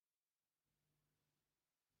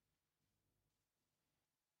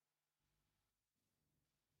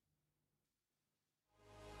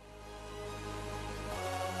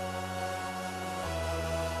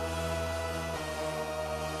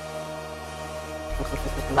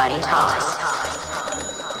Money Talks.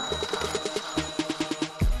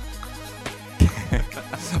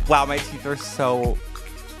 Wow, my teeth are so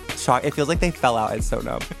shocked. It feels like they fell out. It's so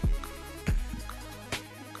numb.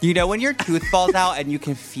 You know when your tooth falls out and you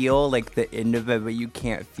can feel like the end of it, but you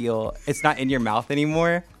can't feel, it's not in your mouth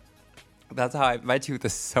anymore? That's how my tooth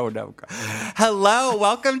is so numb. Hello,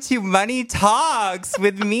 welcome to Money Talks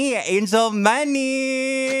with me, Angel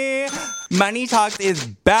Money. Money Talks is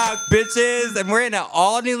back, bitches. And we're in an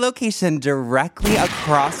all new location directly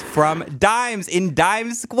across from Dimes in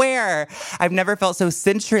Dimes Square. I've never felt so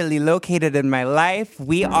centrally located in my life.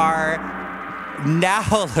 We are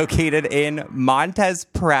now located in Montez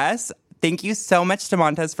Press. Thank you so much to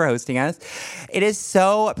Montez for hosting us. It is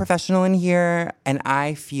so professional in here, and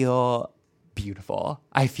I feel beautiful.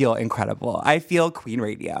 I feel incredible. I feel Queen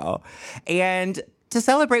Radio. And to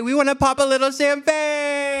celebrate, we want to pop a little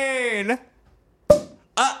champagne.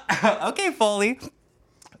 Okay, Foley.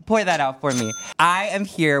 Pour that out for me. I am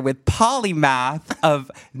here with polymath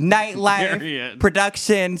of nightlife,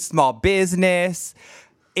 production, small business,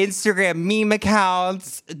 Instagram meme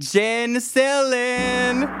accounts, Jen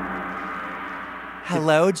Sillen.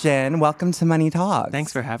 Hello, Jen. Welcome to Money Talks.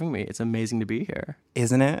 Thanks for having me. It's amazing to be here.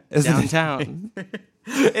 Isn't it? Downtown.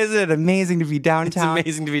 Isn't it amazing to be downtown? It's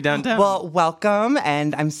amazing to be downtown. Well, welcome,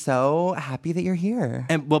 and I'm so happy that you're here.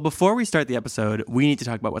 And well, before we start the episode, we need to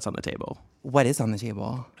talk about what's on the table. What is on the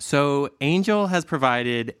table? So Angel has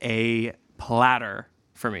provided a platter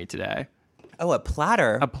for me today. Oh, a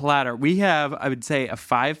platter. A platter. We have, I would say, a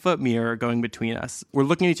 5-foot mirror going between us. We're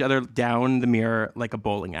looking at each other down the mirror like a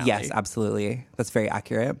bowling alley. Yes, absolutely. That's very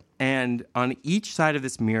accurate. And on each side of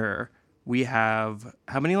this mirror, we have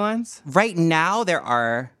how many lines? Right now, there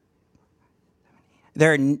are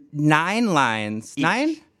 9 lines.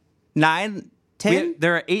 Each. 9? 10?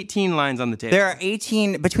 There are 18 lines on the table. There are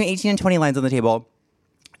between 18 and 20 lines on the table.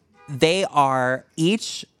 They are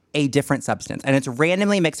each a different substance, and it's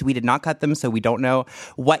randomly mixed. We did not cut them, so we don't know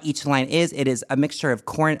what each line is. It is a mixture of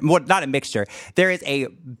corn, well, not a mixture. There is a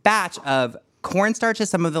batch of cornstarch to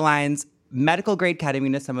some of the lines, medical grade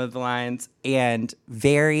ketamine to some of the lines, and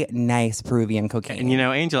very nice Peruvian cocaine. And you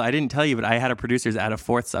know, Angel, I didn't tell you, but I had our producers add a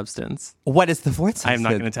 4th substance. What is the 4th substance? I'm not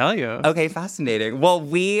going to tell you. Okay, fascinating. Well,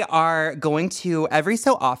 we are going to, every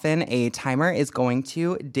so often, a timer is going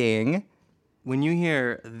to ding. When you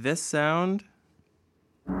hear this sound,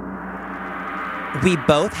 we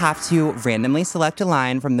both have to randomly select a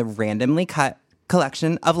line from the randomly cut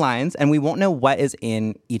collection of lines, and we won't know what is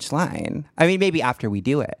in each line. I mean, maybe after we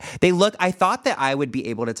do it. I thought that I would be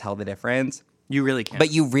able to tell the difference. you really can't.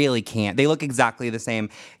 But you really can't. They look exactly the same.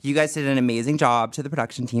 You guys did an amazing job to the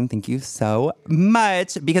production team. Thank you so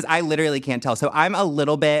much, because I literally can't tell. So I'm a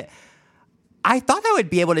little bit... I thought I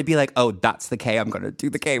would be able to be like, oh, that's the K. I'm going to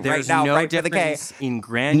do the K right now, no right for the K. difference in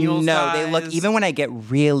granule size. They look, even when I get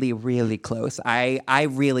really, really close, I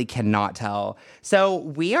really cannot tell.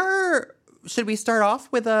 So should we start off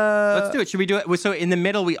with a... Let's do it. Should we do it? So in the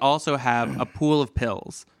middle, we also have a pool of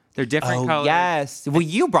pills. They're different colors. Yes. Well,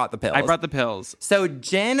 you brought the pills. I brought the pills. So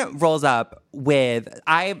Jen rolls up with,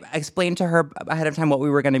 I explained to her ahead of time what we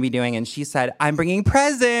were going to be doing, and she said, I'm bringing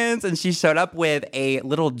presents. And she showed up with a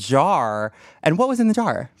little jar. And what was in the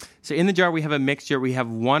jar? So in the jar, we have a mixture. We have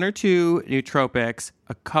 1 or 2 nootropics,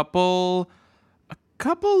 a couple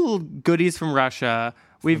goodies from Russia.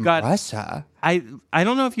 We've got Russia. I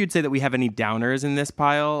don't know if you'd say that we have any downers in this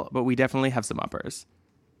pile, but we definitely have some uppers.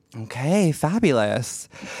 Okay, fabulous.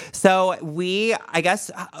 So I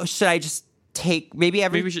guess, should I just take maybe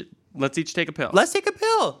we should, let's each take a pill. Let's take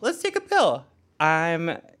a pill.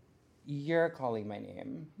 You're calling my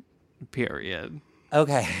name. Period.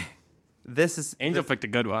 Okay. This is... Angel picked a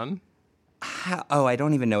good one. I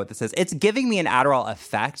don't even know what this is. It's giving me an Adderall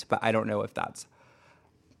effect, but I don't know if that's...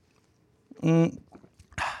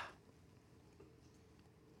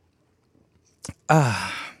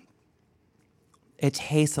 It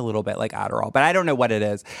tastes a little bit like Adderall, but I don't know what it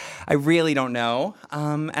is. I really don't know.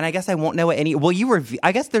 And I guess I won't know what any... Well,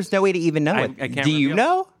 I guess there's no way to even know it. I can't Do you reveal.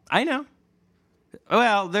 know? I know.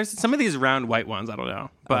 Well, there's some of these round white ones. I don't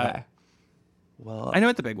know. But Okay. Well, I know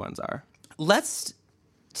what the big ones are. let's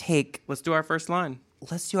Let's do our first line.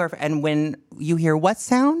 And when you hear what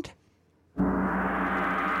sound?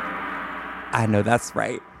 I know that's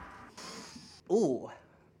right. Ooh.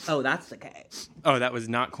 Oh, that's the K. Oh, that was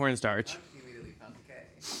not cornstarch.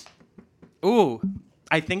 Ooh,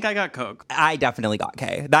 I think I got Coke. I definitely got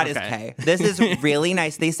K. That is K. This is really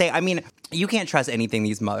nice. They say, I mean, you can't trust anything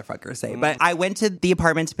these motherfuckers say, but I went to the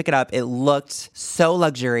apartment to pick it up. It looked so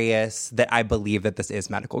luxurious that I believe that this is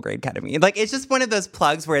medical grade ketamine. Like, it's just one of those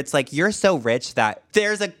plugs where it's like, you're so rich that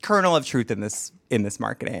there's a kernel of truth in this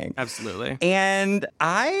marketing. Absolutely. And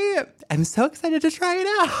I am so excited to try it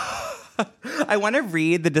out. I want to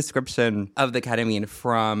read the description of the ketamine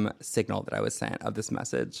from Signal that I was sent of this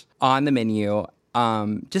message on the menu,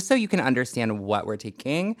 just so you can understand what we're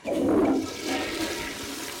taking.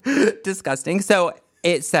 Disgusting. So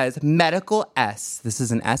it says medical S. This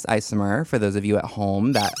is an S isomer for those of you at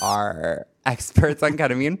home that are experts on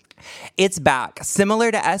ketamine. It's back. Similar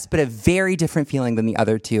to S, but a very different feeling than the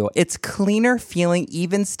other two. It's cleaner feeling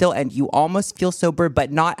even still, and you almost feel sober,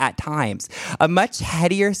 but not at times. A much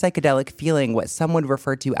headier psychedelic feeling, what some would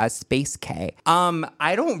refer to as space K.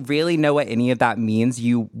 I don't really know what any of that means.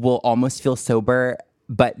 You will almost feel sober,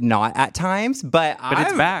 but not at times. But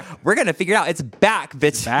it's back. We're going to figure it out. It's back, bitch.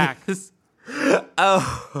 It's back.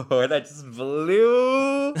 Oh, that just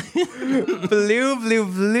blew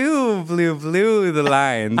the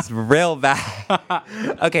lines real bad.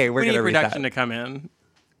 Okay, we're going to read production that. to come in.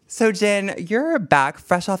 So, Jen, you're back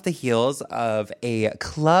fresh off the heels of a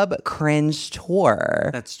Club Cringe tour.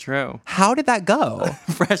 That's true. How did that go?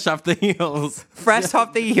 Fresh off the heels. Fresh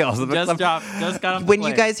off the heels. Just got off the When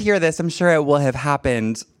plane. you guys hear this, I'm sure it will have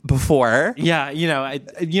happened before. Yeah,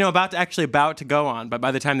 about to go on, but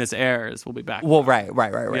by the time this airs, we'll be back. Well, right.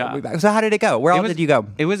 Yeah. We'll be back. So how did it go? Where all did you go?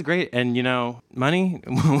 It was great. And, money,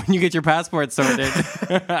 when you get your passport sorted,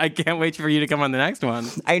 I can't wait for you to come on the next one.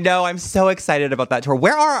 I know. I'm so excited about that tour.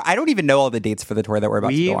 I don't even know all the dates for the tour that we're about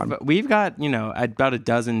to go on. We've got, about a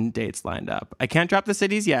dozen dates lined up. I can't drop the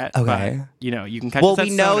cities yet. Okay. But, you can catch well, us at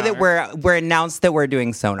we know Sonar. that we're announced that we're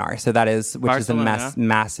doing Sonar. So that is, which Barcelona. is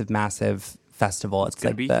a massive festival. It's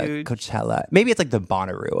like the huge. Coachella. Maybe it's like the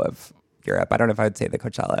Bonnaroo of Europe. I don't know if I would say the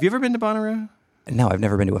Coachella. Have you ever been to Bonnaroo? No, I've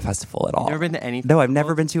never been to a festival at all. Never been to any No, I've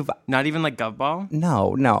never been to. Not even like Gov Ball?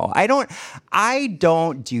 No. I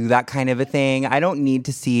don't do that kind of a thing. I don't need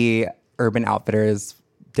to see Urban Outfitters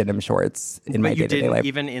denim shorts in my day-to-day life.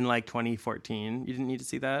 Even in like 2014, you didn't need to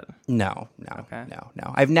see that? No. Okay. No.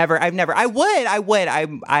 I've never. I would.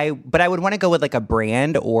 But I would want to go with like a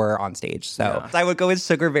brand or on stage. So I would go with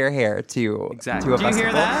Sugar Bear Hair to a festival. Do you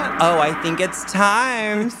hear that? Oh, I think it's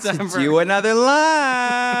time to do another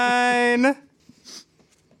line.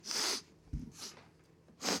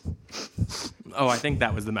 Oh, I think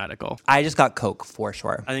that was the medical. I just got Coke for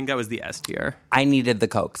sure. I think that was the S tier. I needed the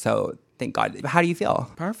Coke, so thank God. How do you feel?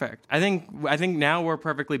 Perfect. I think now we're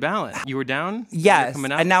perfectly balanced. You were down? Yes,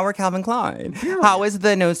 Coming up? and now we're Calvin Klein. How was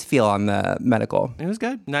the nose feel on the medical? It was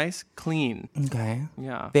good. Nice, clean. Okay.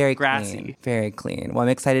 Yeah. Very grassy. clean. Very clean. Well, I'm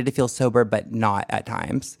excited to feel sober, but not at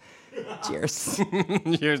times. Cheers.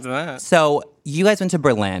 Cheers to that. So you guys went to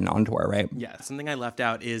Berlin on tour, right? Yeah. Something I left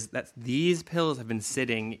out is that these pills have been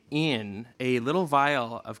sitting in a little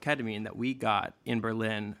vial of ketamine that we got in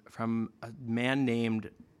Berlin from a man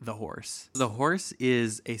named The Horse. The Horse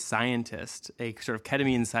is a scientist, a sort of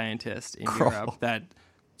ketamine scientist in Europe that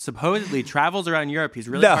supposedly travels around Europe. He's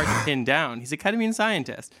really hard to pin down. He's a ketamine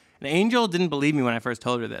scientist. And Angel didn't believe me when I first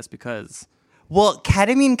told her this because... Well,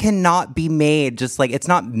 ketamine cannot be made just like, it's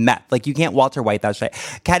not meth. Like, you can't Walter White that shit.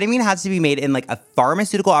 Ketamine has to be made in like a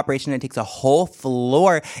pharmaceutical operation. It takes a whole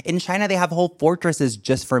floor. In China, they have whole fortresses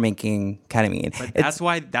just for making ketamine. But that's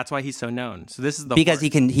why he's so known. So this is the because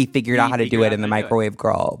Horse. he figured out how to do it in the microwave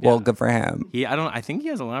girl. Well, Yeah. good for him. I think he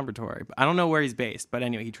has a laboratory. I don't know where he's based, but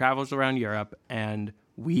anyway, he travels around Europe, and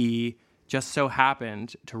we just so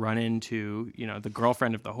happened to run into, the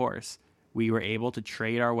girlfriend of The Horse. We were able to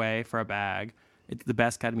trade our way for a bag. It's the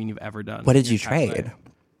best ketamine you've ever done. What did you trade? Life.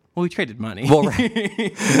 Well, we traded money. Well,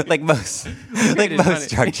 right. like most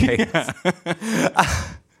drug trades.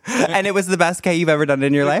 And it was the best K you've ever done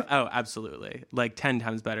in your life? Oh, absolutely. Like 10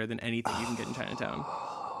 times better than anything you can get in Chinatown.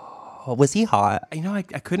 Was he hot? I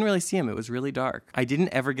couldn't really see him. It was really dark. I didn't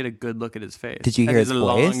ever get a good look at his face. Did you hear his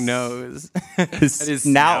voice? Long nose. His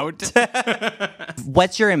snout.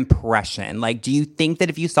 What's your impression? Like, do you think that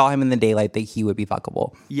if you saw him in the daylight that he would be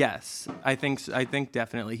fuckable? Yes, I think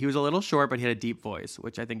definitely. He was a little short, but he had a deep voice,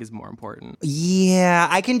 which I think is more important. Yeah,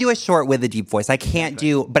 I can do a short with a deep voice. I can't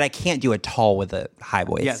do a tall with a high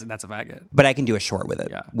voice. Yes, that's a faggot. But I can do a short with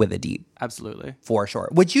a deep. Absolutely. For sure.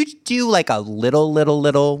 Would you do like a little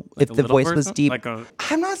if the voice was person? deep?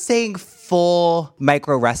 I'm not saying full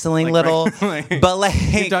micro wrestling but like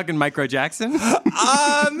you're talking Micro Jackson?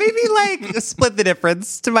 Maybe like split the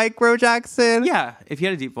difference to Micro Jackson. Yeah, if he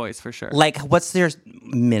had a deep voice for sure. Like, what's their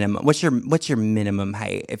minimum? What's your minimum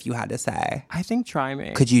height if you had to say? I think try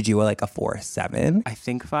me. Could you do like a 4'7"? I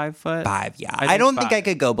think 5 foot. 5, yeah. I don't think I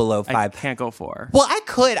could go below 5. I can't go 4. Well, I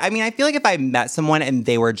could. I mean, I feel like if I met someone and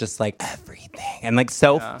they were just like everything and like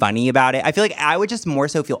so funny about it, I feel like I would just more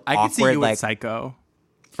so feel I awkward. could see you like with Psycho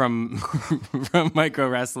from from micro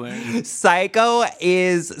wrestling. Psycho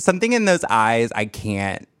is something in those eyes I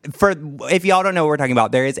can't. For if y'all don't know what we're talking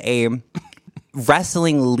about, there is a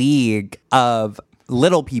wrestling league of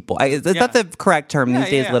little people. Is that the correct term these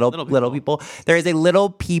days? Little people. There is a little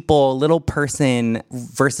person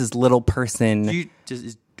versus little person.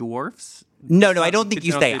 Is dwarfs? No, I don't think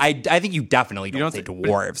you say. I think you definitely don't say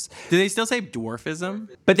dwarves. Do they still say dwarfism?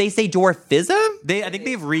 But they say dwarfism? I think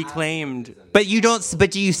they've reclaimed. But you don't. But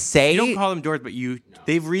do you say? You don't call them dwarves, but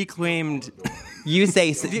they've reclaimed. You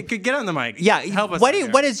say. Get on the mic. Yeah. Help us. What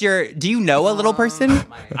is your? Do you know a little person?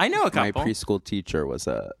 I know a couple. My preschool teacher was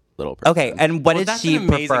a little person. Okay, and what did she an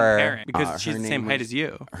amazing prefer? Parent, because she's the same height as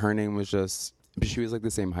you. Her name was just. She was like the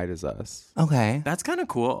same height as us. Okay. That's kind of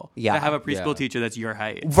cool. Yeah. To have a preschool teacher that's your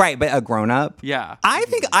height. Right, but a grown up. Yeah. I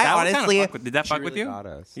think I honestly did that fuck She with really you? got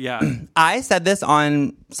us. Yeah. I said this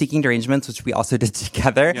on Seeking Derangements, which we also did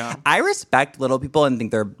together. Yeah. I respect little people and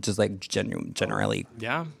think they're just like generally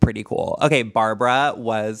pretty cool. Okay, Barbara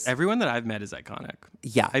was Everyone that I've met is iconic.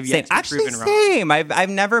 yeah. I've Same. yet to be Actually, proven wrong. same. I've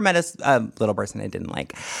never met a little person I didn't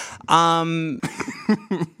like.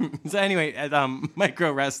 So anyway, at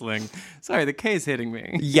micro wrestling. Sorry, the K is hitting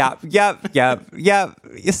me. Yep.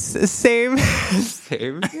 Same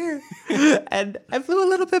here. And I flew a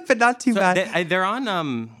little bit, but not too bad. They're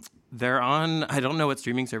on. I don't know what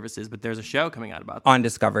streaming service is, but there's a show coming out about them. On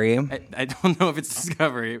Discovery. I don't know if it's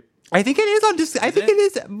Discovery. I think it is on Discovery.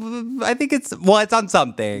 I think it's it's on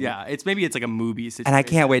something. Yeah, it's like a movie situation. And I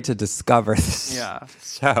can't wait to discover this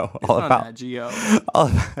show all on about Nat Geo.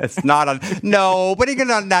 It's not on. No, putting it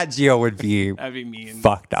on Nat Geo would be That'd be mean.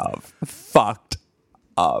 fucked up.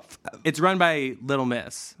 It's run by Little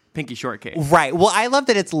Miss Pinky Shortcake. Right. Well, I love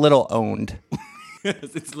that it's little owned.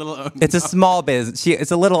 It's little owned. It's a small business.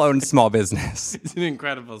 It's a little owned small business. It's an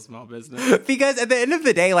incredible small business. Because at the end of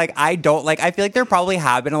the day, like I feel like there probably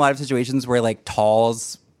have been a lot of situations where like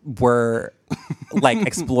talls were like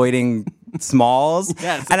exploiting smalls.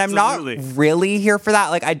 Yes, and I'm absolutely. not really here for that.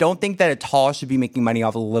 Like I don't think that a tall should be making money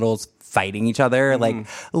off of littles fighting each other. Like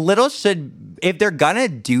littles should, if they're gonna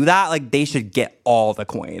do that, like they should get all the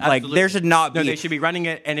coin. Absolutely. Like there should not be. No, they should be running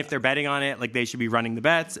it, and if they're betting on it, like they should be running the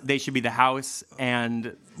bets. They should be the house,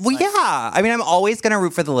 and Well, yeah. I mean, I'm always gonna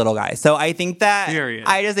root for the little guy. So I think that Period.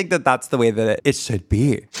 I just think that that's the way that it should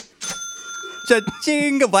be.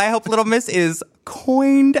 Cha-ching! Well, I hope Little Miss is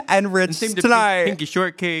coined and rich same to tonight. Pinky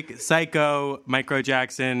Shortcake, Psycho, Micro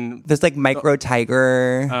Jackson, There's like Micro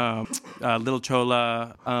Tiger. Little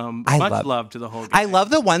Chola. I Much love to the whole. I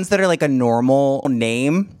love the ones that are like a normal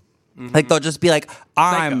name. Like they'll just be like,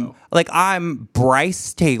 I'm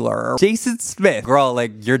Bryce Taylor, Jason Smith. Girl,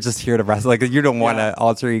 like you're just here to wrestle. Like you don't want to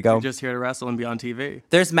alter ego. You're just here to wrestle and be on TV.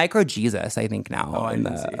 There's Micro Jesus, I think now. Oh, I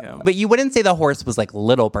didn't see him. But you wouldn't say the horse was like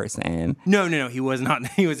little person. No, he was not.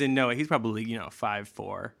 He was in Noah. He's probably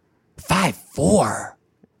 5'4". 5'4".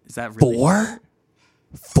 Is that really 4?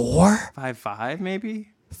 5'5", maybe?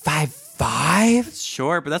 5'5"?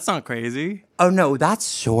 Short, but that's not crazy. Oh no, that's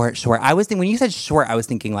short. I was thinking when you said short, I was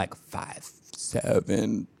thinking like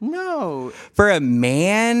 5'7". No. For a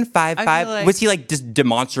man, 5'5". like- Was he like just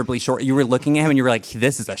demonstrably short? You were looking at him and you were like,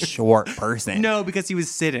 this is a short person. No, because he was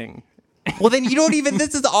sitting. Well, then you don't even.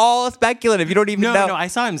 This is all speculative. You don't even know. No, I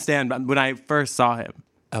saw him stand when I first saw him.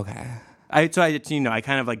 Okay. I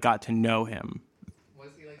kind of like got to know him.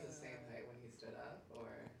 Was he like the same height when he stood up, or?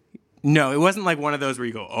 No, it wasn't like one of those where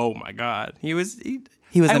you go, "Oh my god." He was a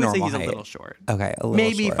I would normal say he's height. a little short. Okay, a little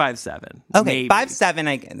Maybe short. 5'7". Okay, Maybe.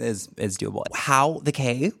 5'7" is doable. How the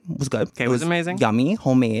K was good. K was amazing. Yummy,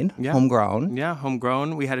 homemade, Yeah. homegrown. Yeah,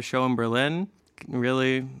 homegrown. We had a show in Berlin.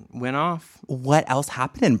 Really went off. What else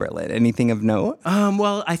happened in Berlin? Anything of note?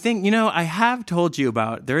 Well, I think, I have told you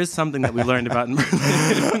about, there is something that we learned about in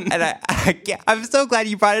Berlin. And I'm so glad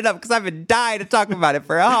you brought it up because I've been dying to talk about it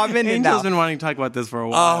for a hot minute now. Angel's been wanting to talk about this for a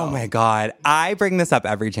while. Oh my God. I bring this up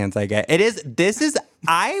every chance I get.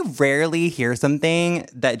 I rarely hear something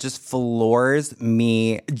that just floors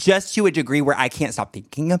me just to a degree where I can't stop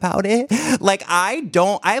thinking about it. Like I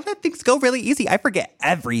let things go really easy. I forget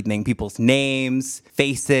everything, people's names,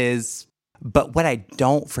 faces. But what I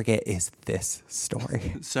don't forget is this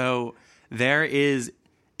story. So there is,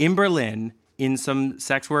 in Berlin, in some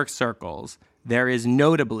sex work circles, there is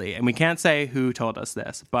notably, and we can't say who told us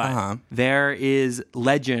this, but there is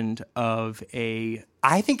legend of a...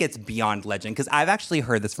 I think it's beyond legend because I've actually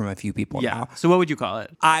heard this from a few people now. So what would you call it?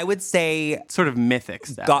 I would say Sort of mythic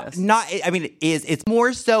status. It's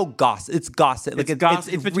more so gossip. It's gossip. It's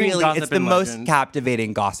gossip. It's between gossip it's the and most legend.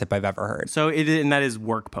 captivating gossip I've ever heard. So and that is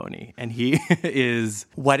Work Pony, and he is...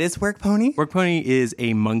 What is Work Pony? Work Pony is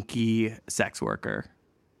a monkey sex worker.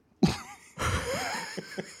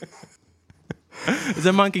 It's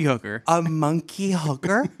a monkey hooker. A monkey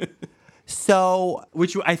hooker? So,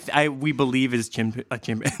 Which we believe is a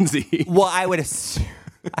chimpanzee. well, I would assume.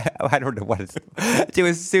 I don't know what it's to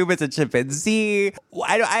assume it's a chimpanzee.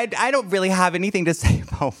 I don't really have anything to say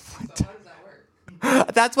about what.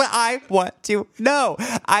 That's what I want to know.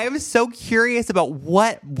 I am so curious about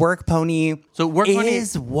what Work Pony Work Pony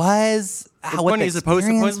was. Work Pony is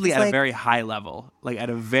supposedly at a very high level, like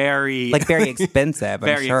at a very very expensive.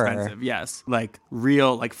 very I'm sure. expensive. Yes, like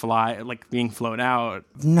real, like being flown out.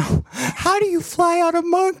 No, how do you fly out a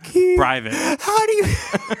monkey? Private. How do you?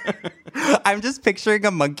 I'm just picturing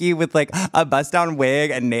a monkey with like a bust down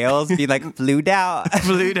wig and nails being like flew out.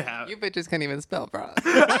 Flew out. You bitches can't even spell, bro.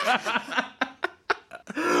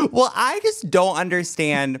 Well, I just don't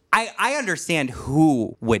understand. I understand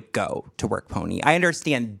who would go to Work Pony. I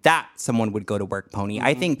understand that someone would go to Work Pony.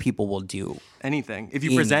 I think people will do Anything. If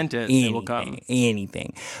you present it, it will come.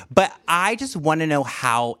 Anything. But I just want to know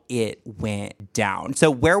how it went down.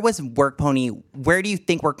 So where was Work Pony? Where do you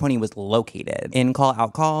think Work Pony was located? In-call,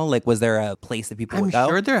 out-call? Like, was there a place that people would go? I'm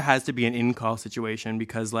sure there has to be an in-call situation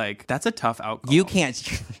because, like, that's a tough out-call. You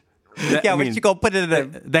can't... would you go put it in a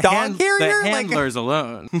dog carrier? The handlers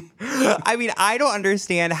alone. I mean, I don't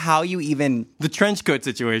understand how you even... The trench coat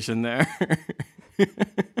situation there.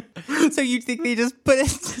 So you think they just put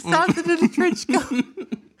it in a trench coat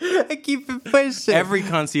and keep it pushing? Every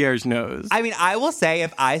concierge knows. I mean, I will say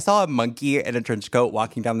if I saw a monkey in a trench coat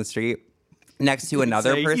walking down the street next to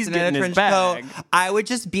another say, "He's person in a getting his trench coat, bag." I would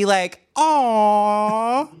just be like,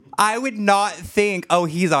 "Aww." I would not think, "Oh,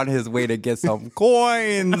 he's on his way to get some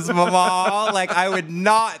coins, mama." Like, I would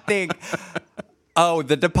not think, "Oh,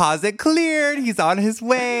 the deposit cleared. He's on his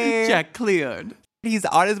way. Check cleared. He's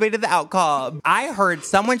on his way to the outcall." I heard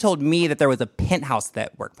someone told me that there was a penthouse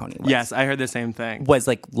that Work Pony was. Yes, I heard the same thing. Was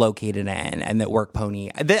like located in, and that Work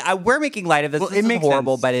Pony. We're making light of this. Well, this it is makes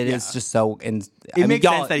horrible, sense. but it Yeah. is just so. It makes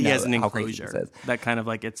sense that he has an enclosure. That kind of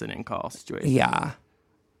like it's an in-call situation. Yeah.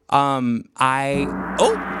 You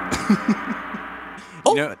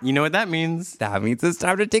know what that means? That means it's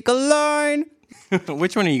time to take a line.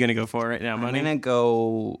 Which one are you going to go for right now, I'm Money? gonna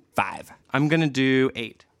go 5. I'm going to do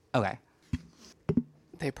 8. Okay.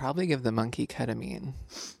 They probably give the monkey ketamine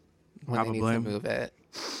when they need Probably. to move it.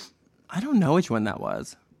 I don't know which one that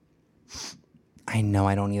was. I know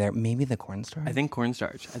I don't either. Maybe the cornstarch. I think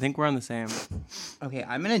cornstarch. I think we're on the same. Okay,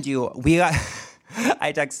 I'm gonna do.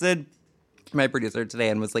 I texted my producer today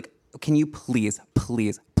and was like, "Can you please pick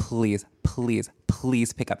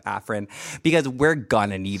up Afrin because we're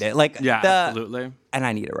gonna need it." Like, Yeah, absolutely. And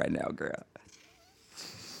I need it right now, girl.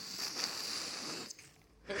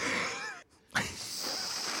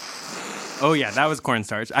 Oh yeah, that was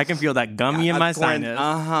cornstarch. I can feel that gummy in my sinus.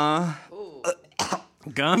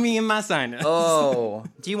 Gummy in my sinus. Oh,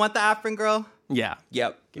 do you want the Afrin, girl? Yeah.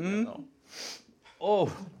 Yep.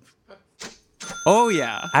 Oh. Oh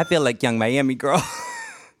yeah. I feel like Young Miami, girl.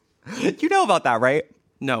 You know about that, right?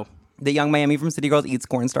 No. The Young Miami from City Girls eats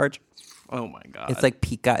cornstarch. Oh my god. It's like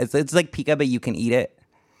pica. It's like pica, but you can eat it.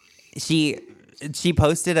 She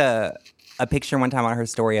posted a picture one time on her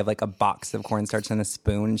story of like a box of cornstarch and a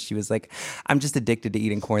spoon. She was like, "I'm just addicted to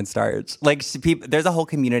eating cornstarch." Like, there's a whole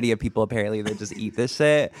community of people apparently that just eat this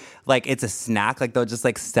shit. Like, it's a snack. Like, they'll just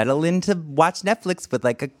like settle in to watch Netflix with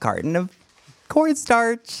like a carton of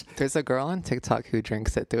cornstarch. There's a girl on TikTok who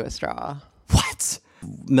drinks it through a straw. What?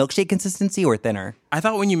 Milkshake consistency or thinner? I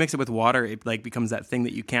thought when you mix it with water, it like becomes that thing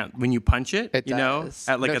that you can't when you punch it. It you does.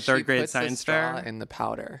 know, at like No, a third she grade puts the science straw fair. in the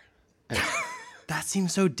powder. That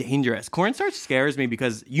seems so dangerous. Cornstarch scares me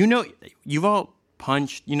because you've all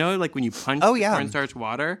punched. You know, like when you punch cornstarch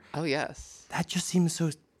water. Oh yes. That just seems so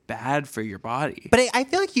bad for your body. But I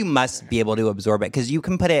feel like you must be able to absorb it because you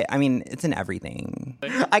can put it. I mean, it's in everything.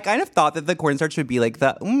 I kind of thought that the cornstarch would be like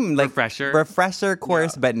the like refresher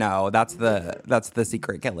course, but no, that's the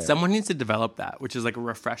secret killer. Someone needs to develop that, which is like a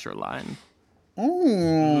refresher line,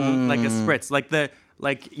 like a spritz,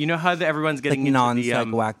 like you know how everyone's getting like into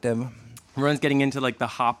non-psychoactive. Everyone's getting into like the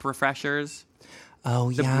hop refreshers.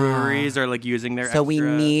 Oh, The yeah. breweries are like using their So we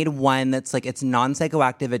extra- need one that's like, it's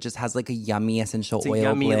non-psychoactive. It just has like a yummy essential It's a oil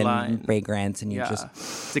yummy blend line. fragrance and you Yeah. just...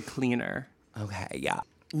 It's a cleaner. Okay, yeah.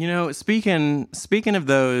 You know, speaking of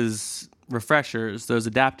those refreshers, those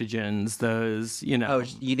adaptogens, those, you know. Oh,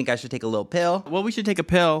 you think I should take a little pill? Well, we should take a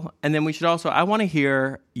pill, and then we should also, I want to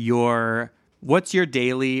hear what's your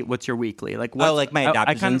daily, what's your weekly? Like, like my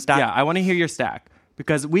adaptogen stack? Yeah, I want to hear your stack.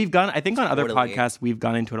 Because I think on other podcasts, we've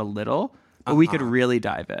gone into it a little, but we could really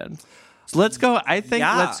dive in. So let's go,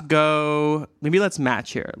 let's go, maybe let's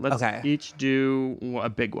match here. Let's each do a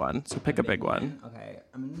big one. So pick a big one. Okay,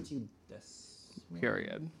 I'm going to do this.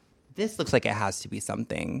 Period. This looks like it has to be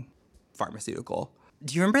something pharmaceutical.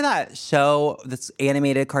 Do you remember that show, this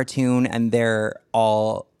animated cartoon, and they're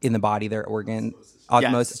all in the body, their organ?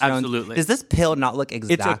 Osmosis yes, absolutely. Does this pill not look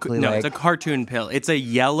exactly like... No, it's a cartoon pill. It's a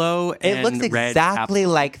yellow and red It looks exactly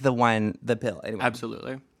capsule. like the pill. Anyway.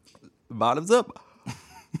 Absolutely. Bottoms up.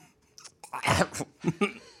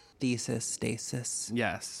 Thesis, stasis.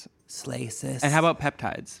 Yes. Slasis. And how about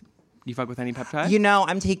peptides? Do you fuck with any peptides? You know,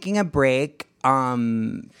 I'm taking a break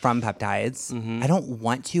from peptides. I don't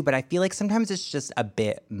want to, but I feel like sometimes it's just a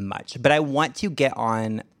bit much. But I want to get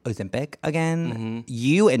on Ozempic again.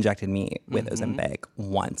 You injected me with Ozempic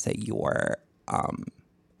once at your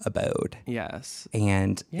abode. Yes.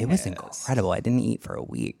 And it was incredible. I didn't eat for a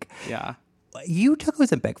week. Yeah. You took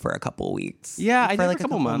Ozempic for a couple of weeks. Yeah, I did like a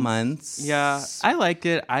couple months. Yeah, I liked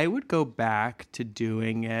it. I would go back to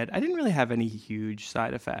doing it. I didn't really have any huge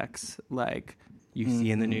side effects like you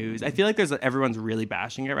see in the news. I feel like everyone's really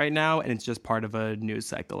bashing it right now, and it's just part of a news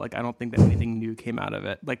cycle. Like, I don't think that anything new came out of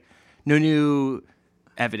it. Like, no new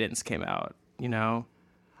evidence came out, you know?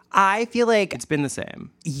 I feel like... It's been the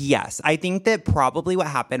same. Yes. I think that probably what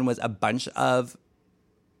happened was a bunch of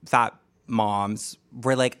fat moms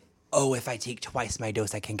were like, oh, if I take twice my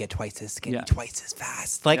dose, I can get twice as skinny, twice as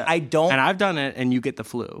fast. Like, I don't... And I've done it, and you get the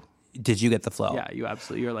flu. Did you get the flu? Yeah,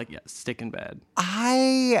 you're like, stick in bed.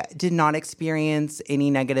 I did not experience any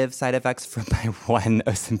negative side effects from my one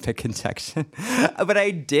Ozempic injection. But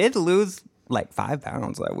I did lose like 5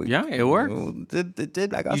 pounds that week. Yeah, it worked. It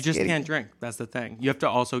did. I got You just skinny. can't drink. That's the thing. You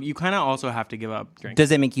kind of also have to give up drinking.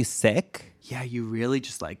 Does it make you sick? Yeah, you really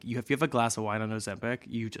just like, if you have a glass of wine on Ozempic,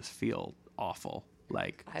 you just feel awful.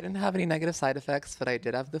 Like, I didn't have any negative side effects, but I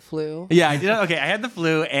did have the flu. Yeah, I did. Okay, I had the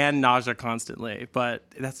flu and nausea constantly, but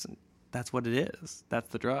that's what it is. That's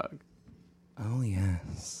the drug. Oh,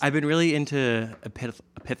 yes. I've been really into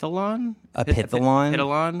Apithalon.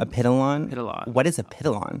 Apithalon? What is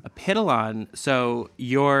Apithalon? Apithalon. So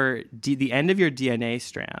the end of your DNA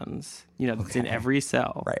strands, it's in every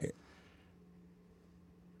cell. Right.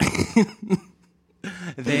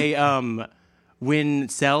 They when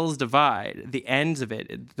cells divide, the ends of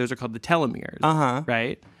it, those are called the telomeres.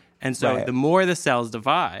 Right? And so the more the cells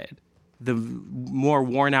divide, the more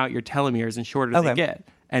worn out your telomeres and shorter they get.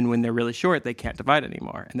 And when they're really short, they can't divide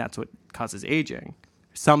anymore. And that's what causes aging.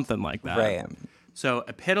 Something like that. Right. So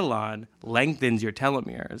Apithalon lengthens your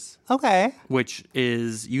telomeres. Okay. Which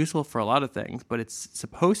is useful for a lot of things, but it's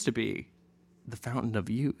supposed to be the fountain of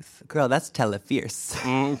youth. Girl, that's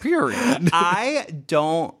telefierce. Period. I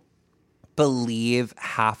don't believe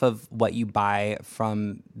half of what you buy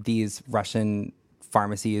from these Russian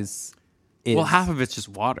pharmacies is half of it's just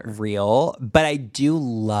water. Real, but I do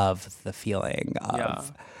love the feeling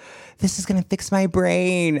of this is going to fix my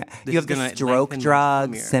brain. You have the stroke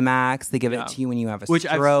drug, Simax. They give it to you when you have a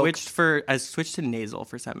stroke. I switched to nasal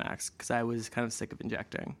for Simax because I was kind of sick of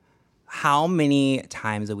injecting. How many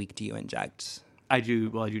times a week do you inject? I do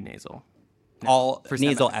nasal. All for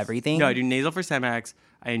nasal Simax. Everything? No, I do nasal for Simax.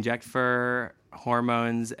 I inject for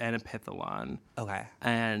hormones and Apithalon. Okay.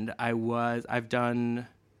 And I've done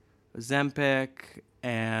Ozempic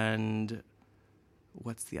and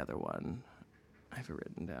what's the other one? I have it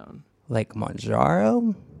written down. Like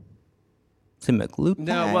Mounjaro? Semaglutide?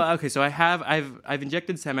 No, well, okay, so I've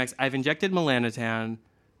injected Simax. I've injected melanotan,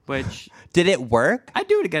 which... Did it work? I'd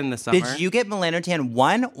do it again this summer. Did you get melanotan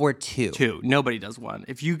 1 or 2? 2. Nobody does 1.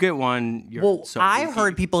 If you get 1, you're I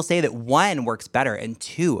heard people say that 1 works better and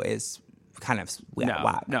 2 is kind of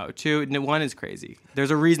whack. No, 1 is crazy.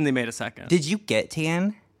 There's a reason they made a second. Did you get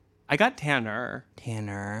tan? I got tanner.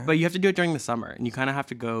 But you have to do it during the summer, and you kind of have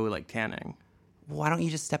to go, like, tanning. Why don't you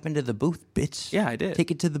just step into the booth, bitch? Yeah, I did. Take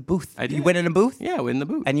it to the booth. I did. You went in a booth? Yeah, I went in the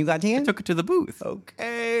booth. And you got tan? I took it to the booth.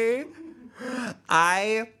 Okay.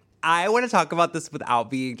 I want to talk about this without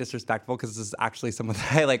being disrespectful because this is actually someone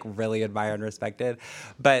that I, like, really admire and respected.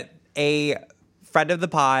 But a friend of the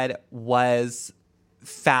pod was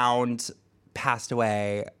found passed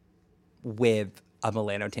away with a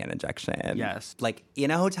melanotan injection. Yes. Like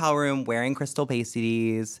in a hotel room wearing crystal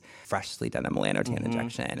pasties, freshly done a melanotan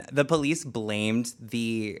injection. The police blamed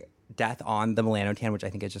the death on the melanotan, which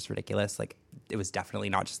I think is just ridiculous. Like it was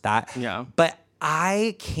definitely not just that. Yeah. But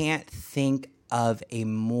I can't think of a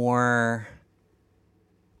more,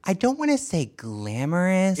 I don't want to say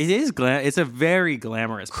glamorous. It is it's a very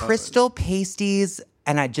glamorous pose. Crystal pasties,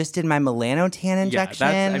 and I just did my melanotan injection.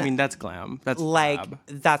 Yeah, that's glam. That's fab.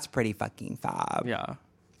 That's pretty fucking fab. Yeah.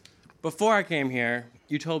 Before I came here,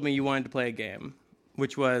 you told me you wanted to play a game,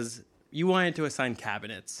 which was you wanted to assign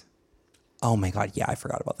cabinets. Oh my God, yeah, I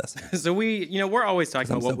forgot about this. So we're always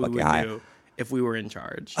talking about what we would do if we were in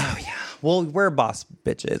charge. Oh yeah. Well, we're boss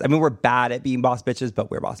bitches. I mean, we're bad at being boss bitches, but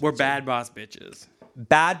we're boss bitches. We're bad boss bitches.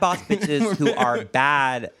 Bad boss bitches who are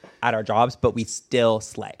bad at our jobs, but we still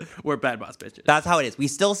slay. We're bad boss bitches. That's how it is. We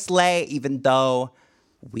still slay even though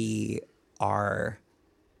we are...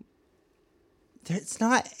 It's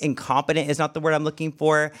not incompetent. It's not the word I'm looking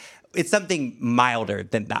for. It's something milder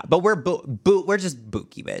than that. But we're we're just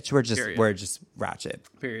bookie, bitch. We're just ratchet.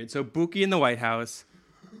 Period. So Bookie in the White House.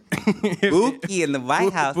 Bookie in the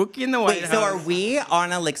White House. Bookie in the White House. So are we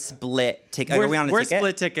on a split ticket? Are we on a ticket? We're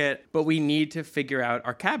split ticket, but we need to figure out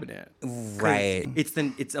our cabinet. Right.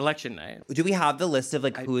 It's election night. Do we have the list of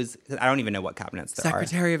who's? I don't even know what cabinets there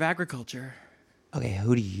Secretary of Agriculture. are. Okay,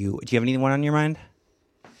 who do you have anyone on your mind?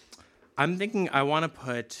 I'm thinking I want to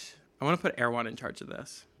put Erwan in charge of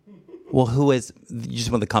this. Well, who is? You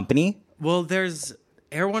just want the company? Well,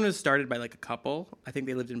 Erwan was started by a couple. I think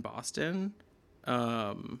they lived in Boston.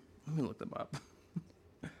 Let me look them up.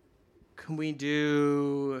 Can we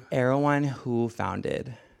do Erwan? Who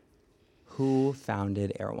founded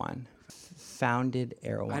Erwan? Founded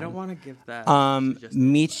Erwan. I don't want to give that.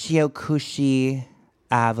 Michio Kushi,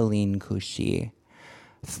 Aveline Kushi.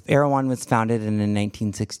 Erewhon was founded in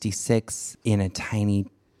 1966 in a tiny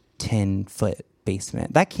 10-foot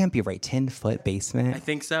basement. That can't be right. 10-foot basement. I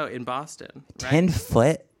think so, in Boston. Right?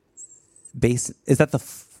 10-foot base. Is that the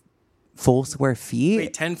full square feet?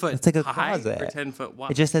 Wait, 10 foot. It's like a high closet. Or 10 foot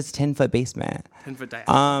wide. It just says 10-foot basement. 10 foot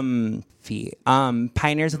diameter. Feet.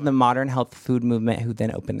 Pioneers of the modern health food movement who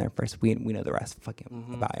then opened their first. We know the rest. Fucking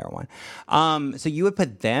about Erewhon. So you would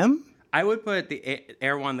put them? I would put the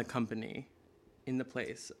Erewhon, the company, in the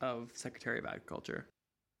place of Secretary of Agriculture.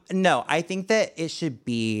 No, I think that it should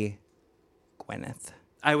be Gwyneth.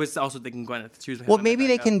 I was also thinking Gwyneth. She was Well, maybe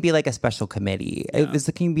they can be a special committee. Yeah.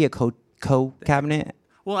 Can you be a co-cabinet?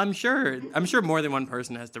 Well, I'm sure more than one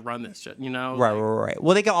person has to run this shit, Right.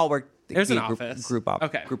 Well, they can all work. There's an group, office. Group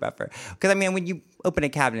effort. Because, when you open a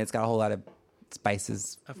cabinet, it's got a whole lot of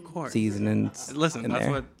spices, of course, seasonings. Listen,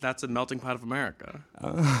 that's a melting pot of America.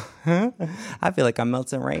 I feel like I'm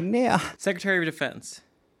melting right now. Secretary of Defense.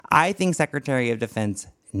 I think Secretary of Defense,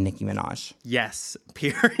 Nicki Minaj. Yes,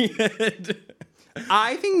 period.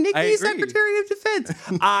 I think Nicki is Secretary of Defense.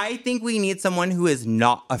 I think we need someone who is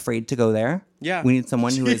not afraid to go there. Yeah. We need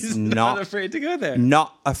someone who is not afraid to go there.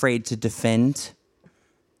 Not afraid to defend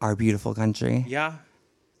our beautiful country. Yeah.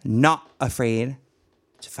 Not afraid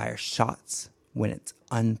to fire shots when it's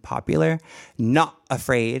unpopular. Not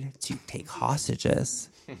afraid to take hostages.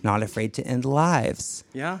 Not afraid to end lives.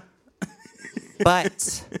 Yeah.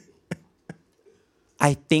 But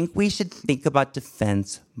I think we should think about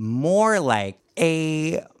defense more like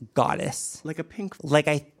a goddess. Like a pink.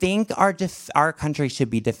 I think our country should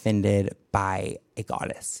be defended by a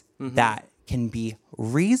goddess that can be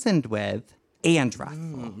reasoned with and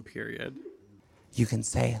wrathful. Period. You can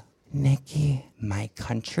say, Nikki, my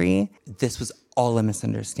country, this was all a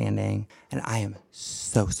misunderstanding, and I am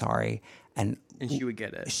so sorry. And she would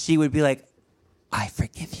get it. She would be like, I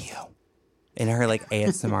forgive you. In her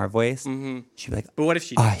ASMR voice, she'd be like, but what if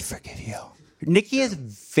she I forgive you. Nikki is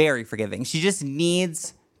very forgiving. She just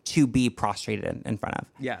needs to be prostrated in front of.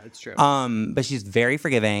 Yeah, it's true. But she's very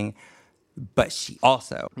forgiving. But she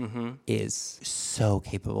also is so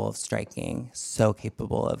capable of striking, so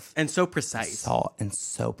capable of... And so precise. Assault, and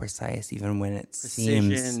so precise, even when it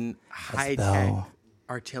Precision, seems high-tech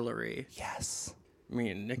artillery. Yes.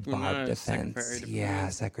 Nicki Bob Minaj, Defense. Secretary of Defense. Yeah,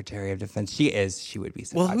 Secretary of Defense. She would be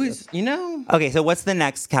so Well, fabulous. Okay, so what's the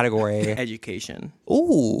next category? Education.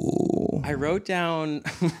 Ooh. I wrote down...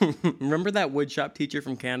 Remember that woodshop teacher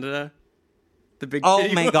from Canada? The big Oh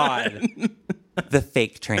titty my one? God. The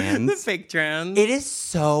fake trans. The fake trans. It is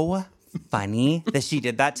so funny that she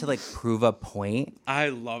did that to prove a point. I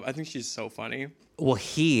think she's so funny. Well,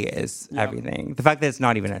 he is everything. The fact that it's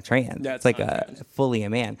not even a trans. Yeah, it's fully a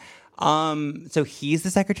man. So he's the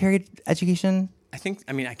Secretary of Education? I can't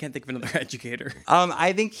think of another educator.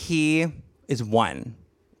 I think he is one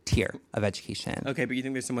tier of education. Okay, but you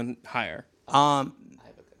think there's someone higher?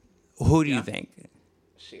 Who do you think?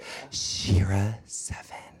 Shira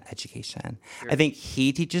 7 education. I think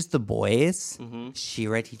he teaches the boys.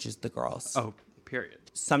 Shira teaches the girls. Oh, period.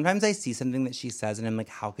 Sometimes I see something that she says and I'm like,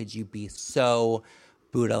 how could you be so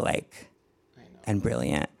Buddha-like and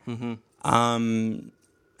brilliant? Mm-hmm.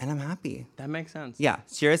 And I'm happy. That makes sense. Yeah,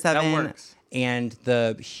 Shira 7 works. and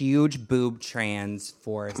the huge boob trans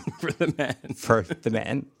for For the men. for the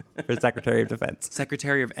men, for Secretary of Defense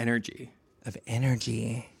Secretary of Energy. of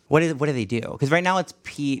Energy. What do they do? Because right now it's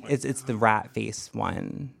Pete. It's the rat face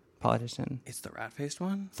one politician It's the rat-faced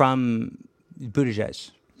one? from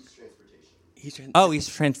Buttigieg. He's He's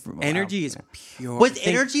transformed. Energy is pure. Was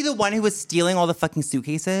Energy the one who was stealing all the fucking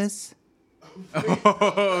suitcases?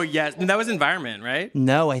 Oh, yes. No, that was environment, right?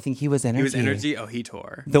 No, I think he was Energy. He was Energy. Oh, he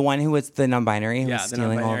tore. The one who was the non-binary, who Yeah, was the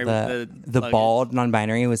stealing all non-binary with the the bald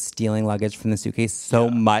non-binary was stealing luggage from the suitcase so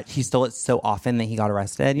much. He stole it so often that he got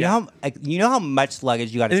arrested. You know how much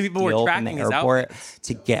luggage you got to And people were steal from tracking the his airport outfits.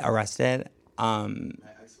 to get arrested. My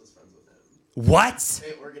ex was friends with him. What?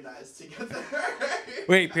 They organized together.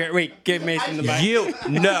 Wait. Give Mason the mic.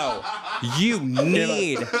 You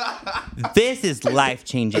need. This is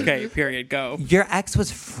life-changing. Okay, period. Go. Your ex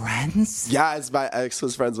was friends? Yeah, my ex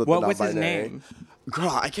was friends with What the was his non-binary. name? Girl,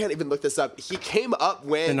 I can't even look this up. He came up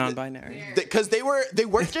when The non-binary. because they weren't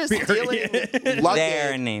just stealing Their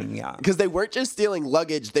luggage. name, yeah. Because they weren't just stealing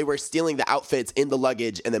luggage, they were stealing the outfits in the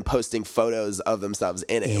luggage and then posting photos of themselves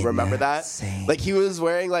in it. Remember that? Insane. Like he was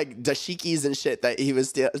wearing like dashikis and shit that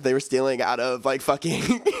they were stealing out of like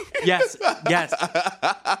fucking. Yes.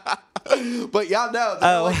 But yeah, no,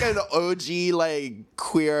 they're like an OG like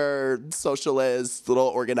queer socialist little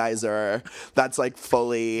organizer that's like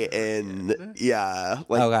fully in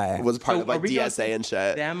was part So of like are we gonna DSA and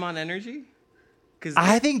shit. Them on Energy? Because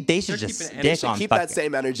I think they should they're just keeping stick energy. on Keep fucking- that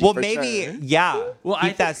same energy. Well, for maybe, sure. yeah. Well, I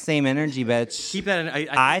keep that same energy, bitch. keep that.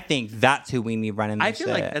 I think that's who we need running this I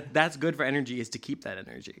feel shit. like that's good for energy is to keep that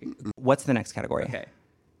energy. What's the next category? Okay.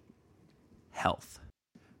 Health.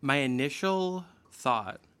 My initial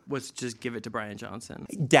thought was just give it to Brian Johnson.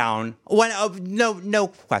 Down. No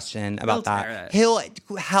question about He'll tear that.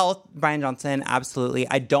 it. Health, Brian Johnson, absolutely.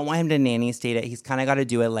 I don't want him to nanny state it. He's kind of got to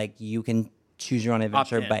do it like you can choose your own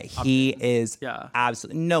adventure, Opt-in. but he is Yeah.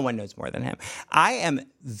 absolutely, no one knows more than him. I am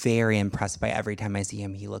very impressed by every time I see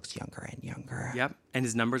him. He looks younger and younger. Yep. And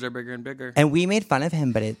his numbers are bigger and bigger. And we made fun of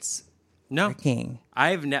him, but it's No. working.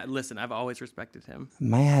 Listen, I've always respected him.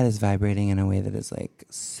 My head is vibrating in a way that is like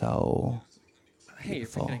so. Hey, you're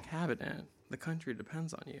Beautiful. picking a cabinet. The country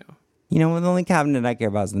depends on you. You know, the only cabinet I care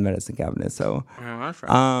about is the medicine cabinet. So, That's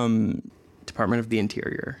right. Department of the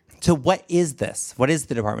Interior. so what is this? What is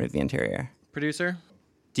the Department of the Interior? Producer?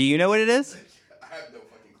 Do you know what it is? I have no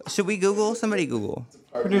fucking clue. Should we Google? Somebody Google.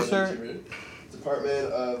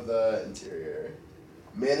 Department of the Interior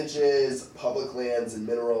manages public lands and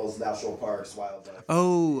minerals, national parks, wildlife.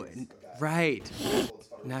 Oh, right.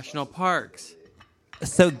 National parks.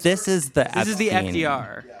 So this is the This is the Epstein.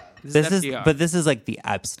 FDR. This is, FDR. but this is like the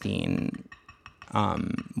Epstein,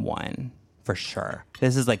 one for sure.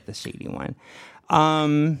 This is like the shady one.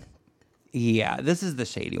 Yeah, this is the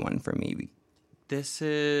shady one for me. This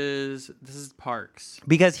is parks.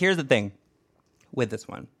 Because here's the thing with this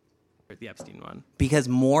one. The Epstein one. Because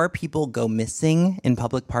more people go missing in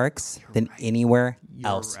public parks than anywhere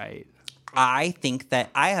else. You're right. I think that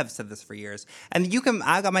I have said this for years, and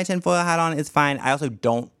I got my tinfoil hat on. It's fine. I also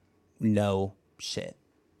don't know shit.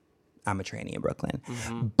 I'm a trainee in Brooklyn,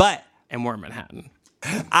 but And we're in Manhattan.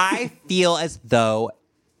 I feel as though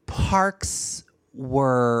parks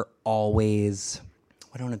were always,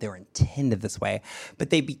 I don't know if they were intended this way, but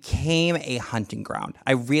they became a hunting ground.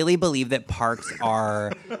 I really believe that parks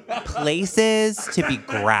are places to be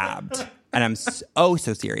grabbed. And I'm so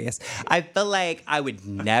serious. I feel like I would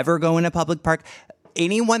never go in a public park.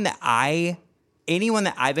 Anyone that I've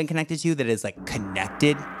been connected to that is like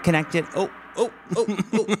connected. Oh.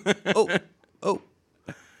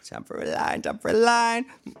 Jump for a line.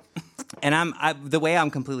 And the way I'm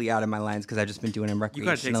completely out of my lines because I've just been doing them recreationally. You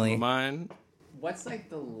gotta take some of mine. What's like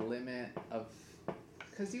the limit of?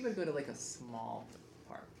 Because you would go to like a small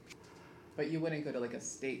park, but you wouldn't go to like a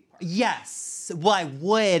state park. Yes. Well, I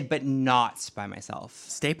would, but not by myself.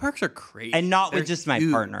 State parks are crazy. And not They're with just my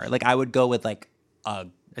huge. partner. Like I would go with like a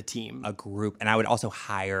team. group, and I would also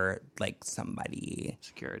hire like somebody.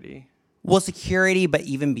 Security. Well, security, but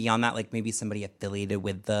even beyond that, like maybe somebody affiliated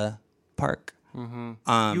with the park. You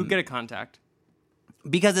would get a contact.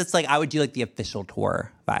 Because it's like I would do like the official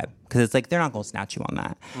tour vibe. Because it's like they're not going to snatch you on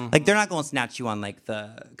that. Like they're not going to snatch you on like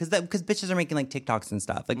because bitches are making like TikToks and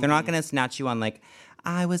stuff. Like they're not going to snatch you on like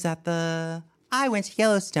I went to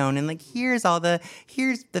Yellowstone and like here's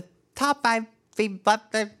the top 5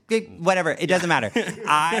 whatever. It doesn't matter.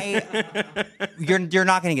 You're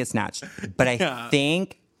not going to get snatched. But I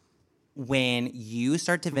think when you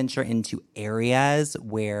start to venture into areas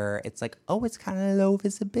where it's like, oh, it's kind of low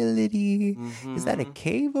visibility. Is that a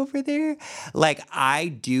cave over there? Like, I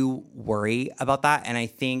do worry about that. And I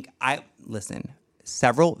think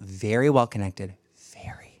several very well-connected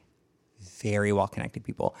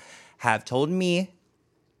people have told me,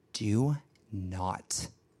 do not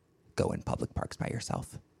go in public parks by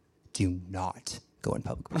yourself. Do not go in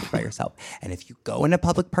public parks by yourself. And if you go in a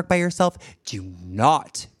public park by yourself, do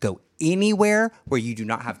not go anywhere where you do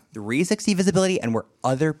not have 360 visibility and where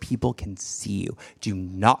other people can see you. Do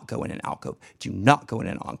not go in an alcove. Do not go in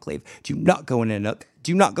an enclave. Do not go in a nook.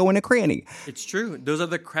 Do not go in a cranny. It's true. Those are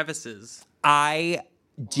the crevices. I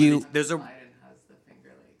do. There's a...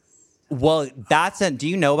 Well, do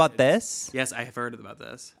you know about this? Yes, I have heard about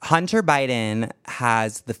this. Hunter Biden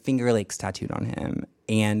has the Finger Lakes tattooed on him.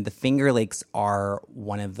 And the Finger Lakes are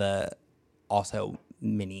one of the also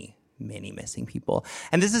many missing people.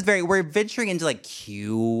 And this is we're venturing into like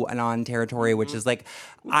QAnon territory, which is like,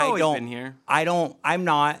 I'm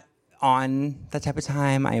not on that type of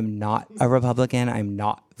time. I am not a Republican. I'm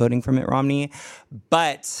not voting for Mitt Romney.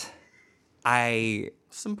 But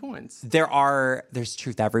some points. There's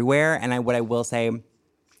truth everywhere. And what I will say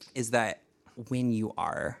is that when you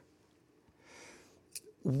are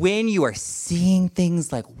seeing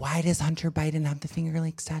things like, why does Hunter Biden have the Finger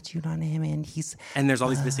Lakes tattooed on him? And there's all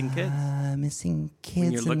these missing kids. And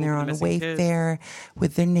they're on a Wayfair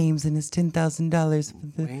with their names and it's $10,000 for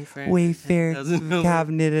the Wayfair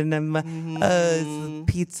cabinet and it's a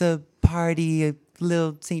pizza party, a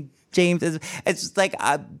little St. James. It's just like,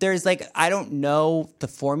 there's like, I don't know the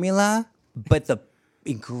formula, but the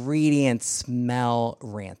ingredients smell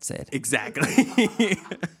rancid. Exactly.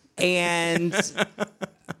 And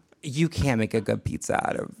you can't make a good pizza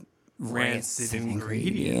out of rancid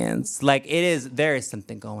ingredients. Like there is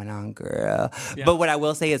something going on, girl. Yeah. But what I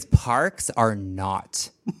will say is parks are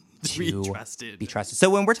not to be trusted. So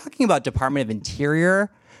when we're talking about Department of Interior,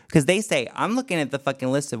 because they say, I'm looking at the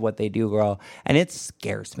fucking list of what they do, girl, and it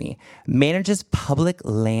scares me. Manages public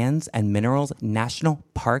lands and minerals, national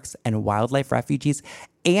parks and wildlife refuges,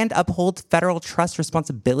 and upholds federal trust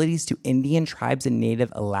responsibilities to Indian tribes and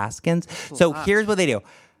Native Alaskans. So here's what they do.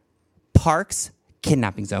 Parks,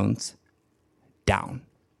 kidnapping zones, down.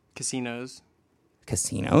 Casinos,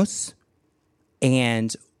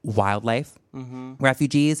 and wildlife,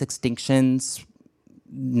 refugees, extinctions,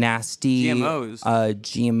 nasty GMOs,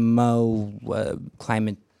 GMO,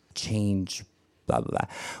 climate change, blah, blah, blah,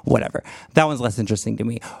 whatever. That one's less interesting to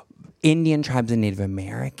me. Indian tribes and Native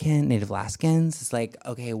Alaskans. It's like,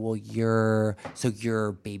 okay, well, you're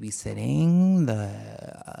babysitting the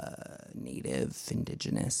native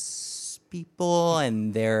indigenous people,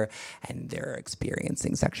 and they're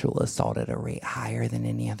experiencing sexual assault at a rate higher than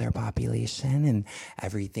any other population, and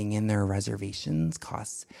everything in their reservations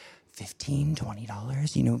costs $15,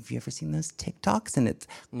 $20. You know, have you ever seen those TikToks? And it's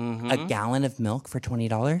a gallon of milk for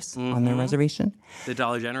 $20 on their reservation. The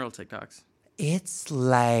Dollar General TikToks. It's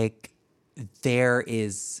like they're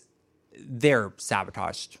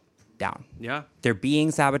sabotaged down. Yeah. They're being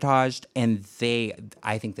sabotaged, and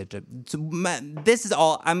I think that this is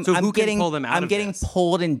all, I'm getting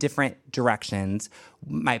pulled in different directions.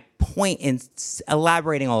 My point in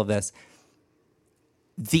elaborating all of this,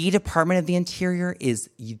 the Department of the Interior is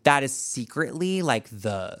secretly like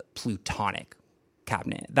the plutonic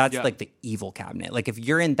cabinet. That's like the evil cabinet. Like if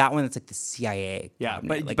you're in that one, it's like the CIA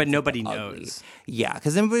cabinet. But nobody knows. Yeah,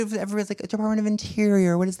 because everybody's like, Department of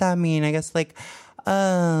Interior, what does that mean? I guess like,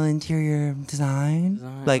 interior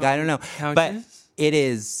design. Like, I don't know. Couches? But it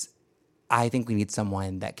is, I think we need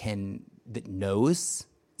someone that knows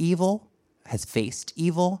evil, has faced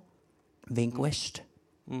evil, vanquished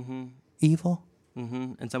evil.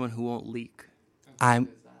 And someone who won't leak. I'm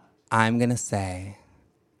gonna say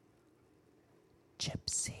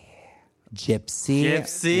Gypsy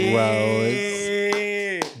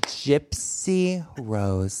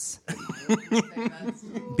Rose.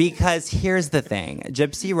 Because here's the thing.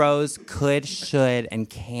 Gypsy Rose could, should, and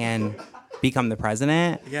can become the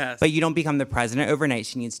president. Yes. But you don't become the president overnight.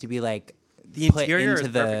 She needs to be like put into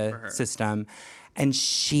the system. And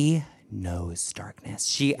she knows darkness.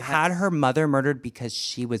 She had her mother murdered because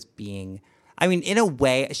she was being, in a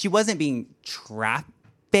way, she wasn't being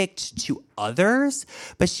trafficked to others,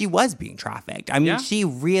 but she was being trafficked. She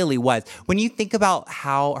really was. When you think about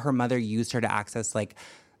how her mother used her to access like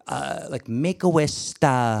Make-A-Wish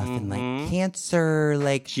stuff and like cancer,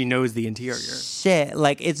 like she knows the interior shit.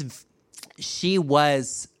 Like she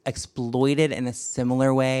was exploited in a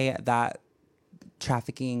similar way that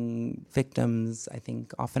trafficking victims, I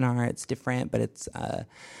think, often are. It's different, but it's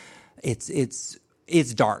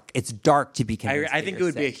it's dark. It's dark to be convinced. I think it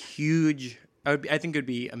would be a huge. I think it would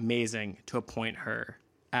be amazing to appoint her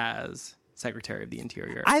as Secretary of the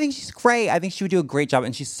Interior. I think she's great. I think she would do a great job,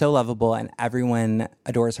 and she's so lovable, and everyone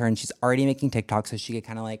adores her. And she's already making TikToks, so she could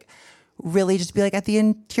kind of like really just be like at the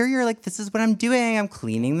interior, like, this is what I'm doing. I'm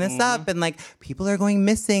cleaning this up, and like people are going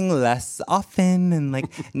missing less often, and like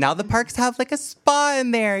now the parks have like a spa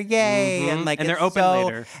in there, yay! And like they're open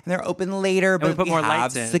later. And they're open later, but we put more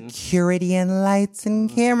have lights in. security and lights and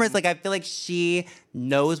cameras. Like I feel like she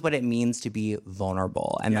knows what it means to be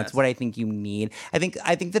vulnerable, and that's what I think you need. I think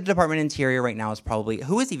the Department of Interior right now is probably,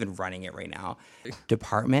 who is even running it right now?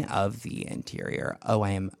 Department of the Interior. Oh,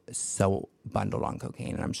 I am so bundled on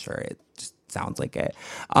cocaine, and I'm sure it just sounds like it.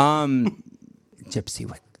 Gypsy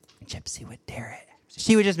would dare it.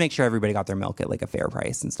 She would just make sure everybody got their milk at like a fair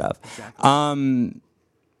price and stuff. Exactly.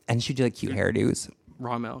 And she'd do like cute hairdos.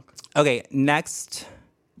 Raw milk. Okay, next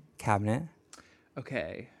cabinet.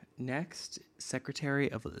 Okay, next,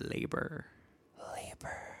 Secretary of Labor.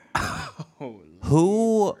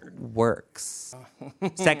 Who works?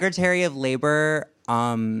 Secretary of Labor.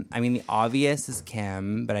 I mean, the obvious is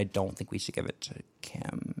Kim, but I don't think we should give it to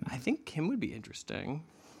Kim. I think Kim would be interesting.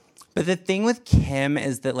 But the thing with Kim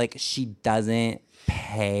is that like she doesn't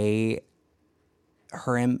pay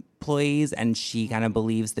her employees, and she kind of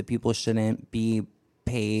believes that people shouldn't be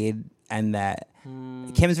paid, and that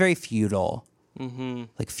Kim's very feudal.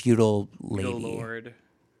 Like feudal lady. Feudal lord.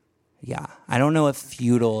 Yeah. I don't know if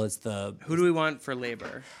feudal is the... Who do we want for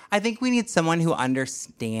labor? I think we need someone who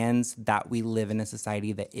understands that we live in a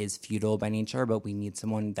society that is feudal by nature, but we need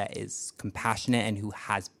someone that is compassionate and who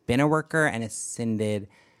has been a worker and ascended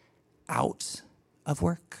out of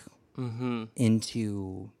work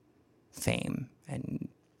into fame and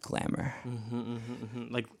glamour.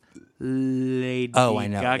 Like Lady Oh, I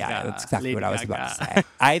know. Gaga. Yeah, that's exactly Lady what I was Gaga. about to say.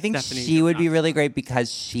 I think Stephanie she would be Johnson. really great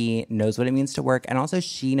because she knows what it means to work, and also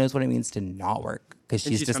she knows what it means to not work because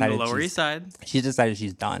And she's she's decided from the Lower East Side. she's decided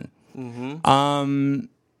she's done.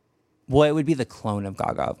 Well, it would be the clone of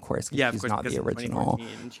Gaga, of course. 'Cause Yeah, of she's course, not because the in original.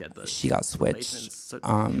 2014 she had the She got switched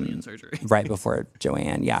alien surgery. right before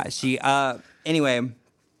Joanne. Yeah, she. Anyway,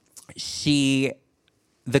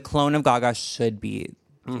 the clone of Gaga should be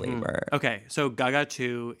labor. Okay, so Gaga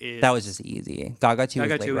 2 is... That was just easy. Gaga 2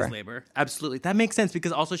 Gaga is 2 labor. is labor. Absolutely. That makes sense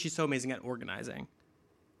because also she's so amazing at organizing.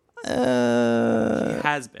 She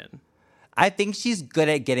has been. I think she's good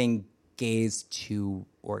at getting gays to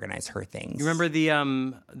organize her things. You remember the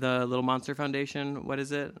Little Monster Foundation? What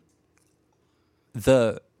is it?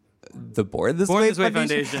 The Born This Way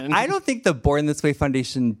Foundation. I don't think the Born This Way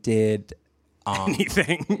Foundation did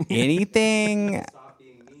Anything. anything.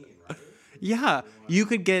 Yeah, you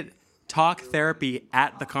could get talk therapy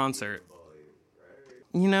at the concert.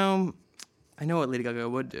 You know, I know what Lady Gaga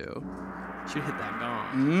would do. She'd hit that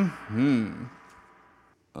gong.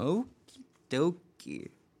 Okie dokie.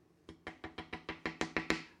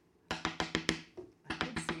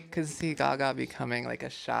 Could see Gaga becoming like a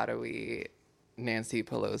shadowy Nancy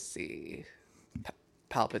Pelosi,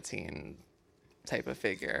 Palpatine type of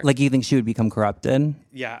figure. Like, you think she would become corrupted?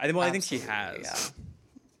 Yeah, I think she Absolutely, has.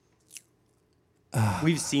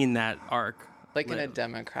 We've seen that arc. like in a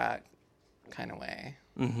Democrat kind of way.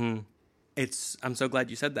 I'm so glad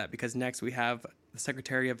you said that because next we have the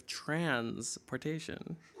Secretary of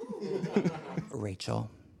Transportation. Rachel.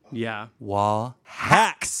 Yeah. Wall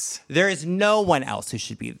hacks. There is no one else who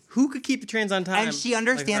should be. Who could keep the trains on time? And she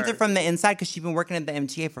understands like it from the inside because she's been working at the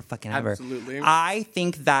MTA for fucking ever. Absolutely. I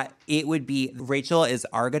think that it would be, Rachel is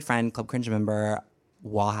our good friend, Club Cringe member,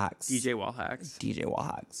 Wall hacks. DJ Wallhacks. DJ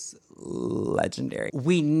Wallhacks, legendary.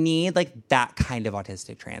 We need like that kind of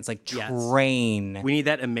autistic trans, like train We need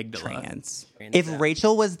that amygdala. trans. Train If that.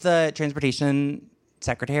 Rachel was the transportation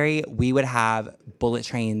secretary, we would have bullet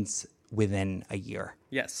trains within a year.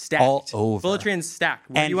 Yes, stacked. All over. Bullet trains stacked.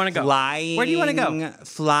 Where And do you want to go? flying, Where do you want to go?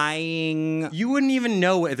 Flying. You wouldn't even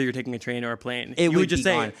know whether you're taking a train or a plane. It you would would just be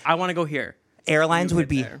say, gone. I want to go here. Airlines You would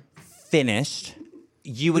be get there. finished.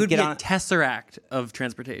 You It would would get be on. a tesseract of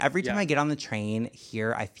transportation. Every time I get on the train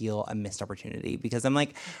here, I feel a missed opportunity because I'm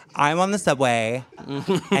like, I'm on the subway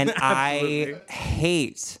and I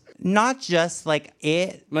hate not just like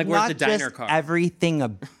it, Like, where's not the diner just car? everything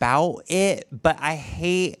about it, but I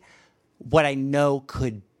hate what I know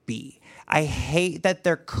could be. I hate that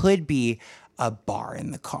there could be a bar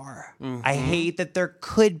in the car. I hate that there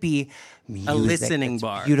could be music listening that's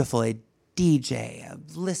bar. beautiful, a DJ, a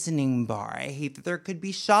listening bar. I hate that there could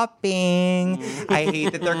be shopping. I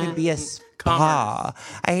hate that there could be a spa.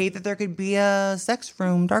 I hate that there could be a sex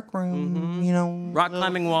room, dark room, you know. Rock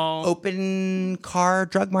climbing wall. Open car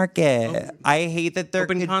drug market. I hate that there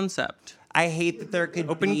Open could concept. I hate that there could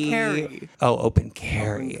open be carry. Oh, open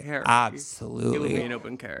carry. Absolutely. It would be an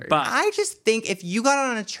open carry. But I just think if you got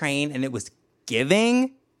on a train and it was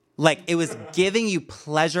giving, like it was giving you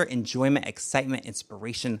pleasure, enjoyment, excitement,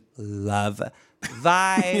 inspiration, love,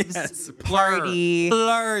 vibes, party,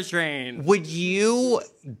 blur train. Would you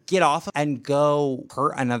get off and go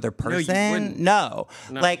hurt another person? No.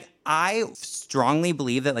 Like, I strongly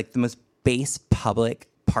believe that like the most base public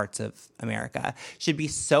parts of America should be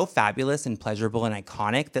so fabulous and pleasurable and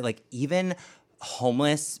iconic that like even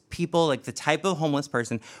homeless people, like the type of homeless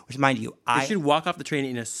person, which mind you, they should walk off the train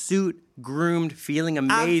in a suit, groomed, feeling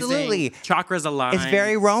amazing. Absolutely. Chakras aligned. It's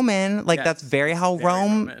very Roman. Like that's very how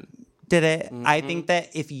Rome Roman. Did it. Mm-hmm. I think that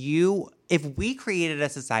if we created a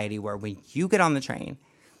society where when you get on the train,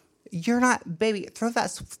 you're not, baby, throw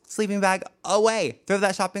that sleeping bag away. Throw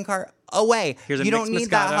that shopping cart away. You don't need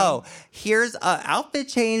that hoe. Here's an outfit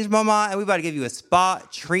change, mama, and we about to give you a spa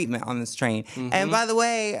treatment on this train. Mm-hmm. And by the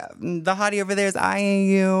way, the hottie over there is eyeing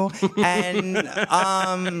you.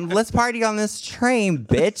 And let's party on this train,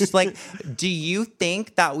 bitch. Like, do you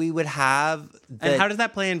think that we would have and how does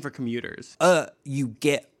that play in for commuters? You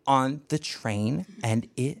get on the train and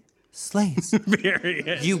it slays.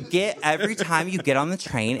 You get every time you get on the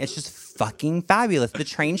train, it's just fucking fabulous. The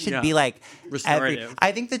train should be like restorative.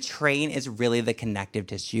 I think the train is really the connective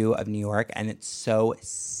tissue of New York, and it's so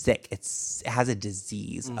sick. It has a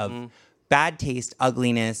disease of bad taste,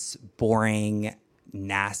 ugliness, boring,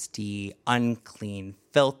 nasty, unclean,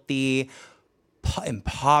 filthy,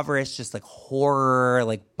 impoverished, just like horror,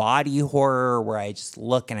 like body horror, where I just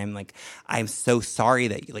look and I'm like, I'm so sorry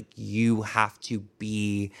that you have to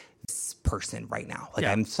be this person right now. Like,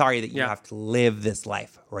 I'm sorry that you have to live this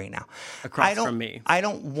life right now. Across from me. I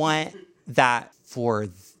don't want that for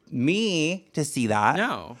me to see that.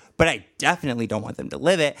 No. But I definitely don't want them to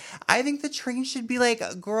live it. I think the train should be like,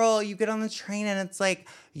 girl, you get on the train and it's like,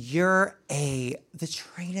 the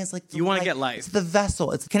train is like, you want to get life. It's the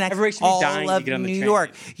vessel. It's connecting all of New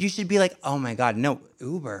York. You should be like, oh my God, no,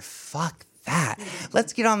 Uber, fuck that.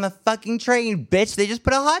 Let's get on the fucking train, bitch. They just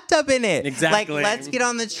put a hot tub in it. Exactly. Like, let's get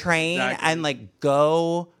on the train and like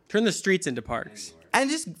go. Turn the streets into parks. And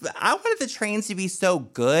I wanted the trains to be so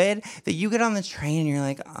good that you get on the train and you're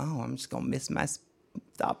like, oh, I'm just going to miss my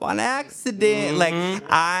stop on accident. Mm-hmm.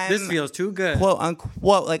 Like, this feels too good. Quote,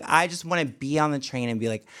 unquote. Like, I just want to be on the train and be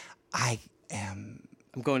like, I'm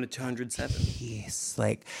going to 207. Peace.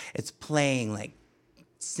 Like, it's playing like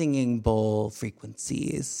singing bowl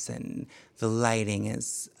frequencies and the lighting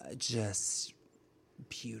is just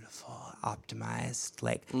beautiful, optimized,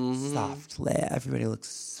 like soft lit. Everybody looks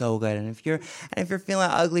so good. And if you're feeling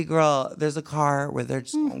ugly, girl, there's a car where they're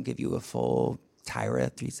just gonna give you a full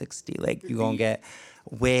Tyra 360. Like, you gonna get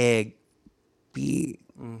wig, beat,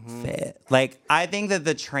 fit. Like, I think that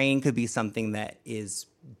the train could be something that is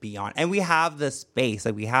beyond. And we have the space.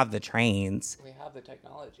 Like, we have the trains. We have the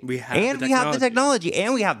technology. We have the technology.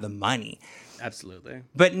 And we have the money. Absolutely.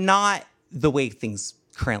 But not the way things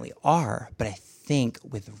currently are. But I think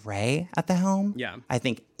with Ray at the helm, I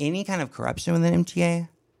think any kind of corruption within MTA,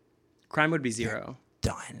 crime would be zero.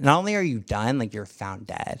 Done. Not only are you done, like, you're found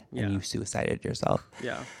dead and you suicided yourself.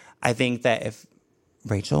 Yeah. I think that if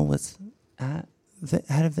Rachel was at the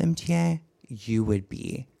head of the MTA, you would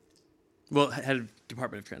be. Well, head of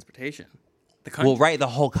Department of Transportation. The country. Well, right, the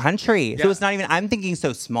whole country. Yeah. So it's not even, I'm thinking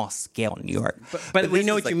so small scale in New York. But we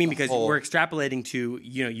know what you mean because we're extrapolating to,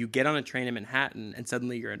 you get on a train in Manhattan and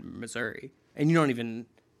suddenly you're in Missouri and you didn't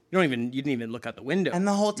even look out the window. And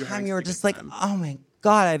the whole time you were just like, oh my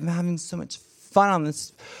God, I'm having so much fun on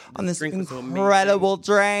this incredible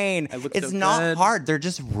train. It's not hard. They're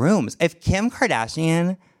just rooms. If Kim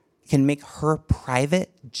Kardashian can make her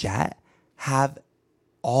private jet have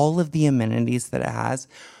all of the amenities that it has,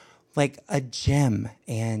 like a gym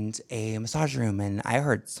and a massage room, and I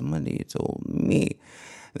heard somebody told me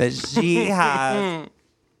that she has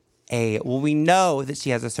we know that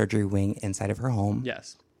she has a surgery wing inside of her home.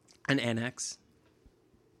 Yes. An annex.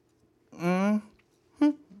 A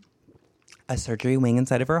surgery wing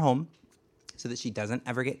inside of her home so that she doesn't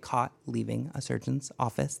ever get caught leaving a surgeon's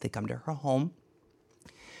office. They come to her home,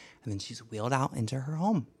 and then she's wheeled out into her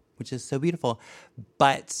home, which is so beautiful.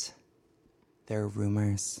 But there are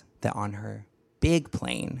rumors that on her big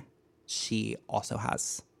plane, she also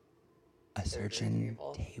has a surgeon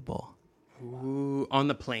table. Ooh, on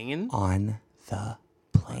the plane? On the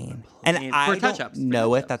plane. And I don't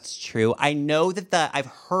know if that's true. I know that I've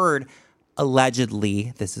heard,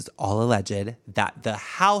 allegedly, this is all alleged, that the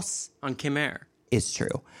house on Kim Air is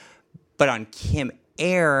true. But on Kim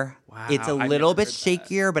air. Wow, It's a I've little never bit heard that.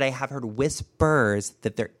 shakier, but I have heard whispers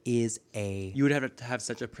that there is a. You would have to have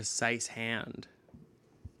such a precise hand.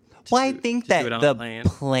 Well, I think that do it on the a plane.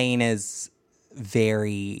 plane is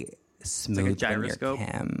very smooth when you're gyroscope.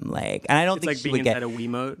 Kim. Like, and I don't It's think like she being would inside get. a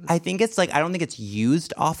Wiimote. I think it's like I don't think it's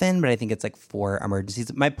used often, but I think it's like for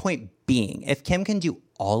emergencies. My point being, if Kim can do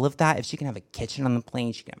all of that, if she can have a kitchen on the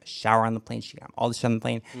plane, she can have a shower on the plane, she can have all this shit on the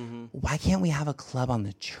plane, why can't we have a club on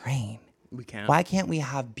the train? We can. Why can't we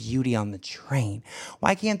have beauty on the train?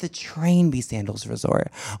 Why can't the train be Sandals Resort?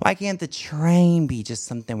 Why can't the train be just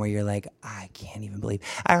something where you're like, I can't even believe.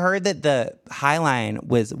 I heard that the High Line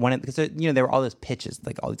was one of, because there were all those pitches,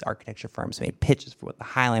 like all these architecture firms made pitches for what the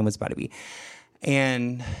High Line was about to be.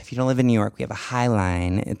 And if you don't live in New York, we have a High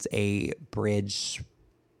Line. It's a bridge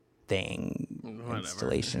thing,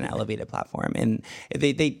 installation, elevated platform. And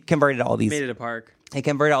they converted all these. Made it a park. They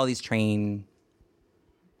converted all these train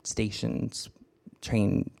stations,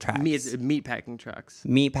 train tracks, Meatpacking trucks.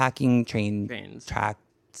 meatpacking train Trains. track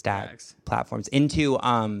stack Tracks. platforms into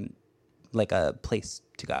like a place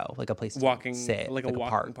to go, like a place to Walking, sit, like a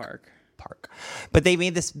walking park. But they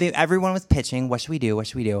made this. Everyone was pitching. What should we do? What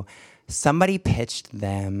should we do? Somebody pitched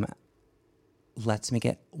them. Let's make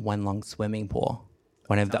it one long swimming pool.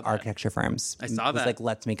 One of the architecture firms. I saw was that. like,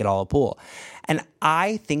 let's make it all a pool. And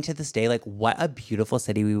I think to this day, like, what a beautiful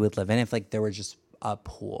city we would live in if like there were just a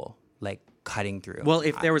pool like cutting through. Well,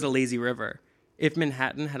 if there was a lazy river, if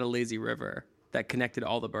Manhattan had a lazy river that connected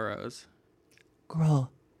all the boroughs.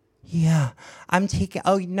 Girl, yeah, I'm taking.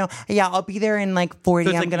 Oh no, yeah, I'll be there in like 40. So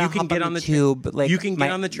it's I'm like gonna you can hop get on the train. tube. Like you can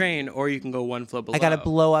get on the train, or you can go one floor below. I gotta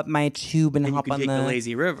blow up my tube and you hop can on take the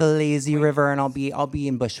lazy river. The lazy river, and I'll be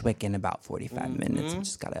in Bushwick in about 45 minutes. I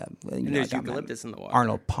just gotta. And there's eucalyptus in the water.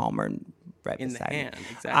 Arnold Palmer right in beside the hand. me.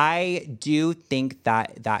 Exactly. I do think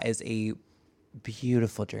that is a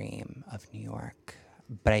beautiful dream of New York,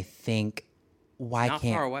 but I think Not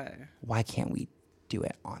far away. why can't we do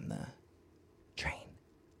it on the train?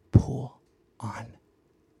 Pool on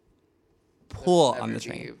the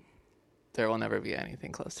train. There will never be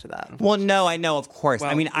anything close to that. Well, no, I know, of course. Well,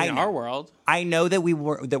 I mean, in our world, I know that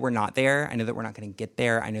we're not there. I know that we're not going to get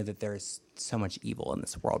there. I know that there's so much evil in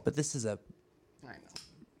this world, but this is I know.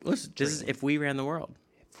 listen, this is if we ran the world.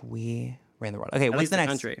 if we ran the world. Okay, At what's least the next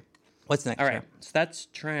country? What's the next? All right, Trip? so that's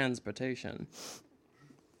transportation.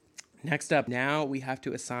 Next up, now we have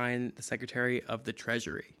to assign the Secretary of the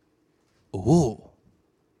Treasury. Ooh.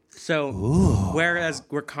 So, whereas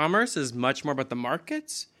where commerce is much more about the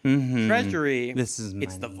markets, Treasury, This is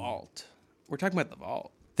it's the money. vault. We're talking about the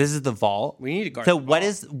vault. This is the vault. We need to guard So the what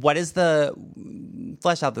vault. is the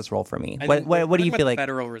flesh out this role for me? I What think we're do you talking feel about like? the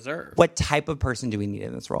Federal Reserve. What type of person do we need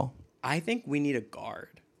in this role? I think we need a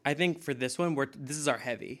guard. I think for this one, this is our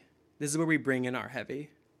heavy. This is where we bring in our heavy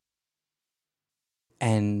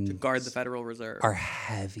And to guard the Federal Reserve. are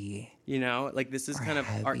heavy. You know, like this is kind of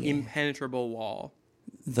our heavy. impenetrable wall.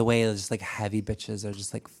 The way it's just like heavy bitches are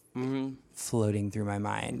just like floating through my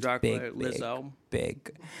mind. Exactly. Big, Lizzo.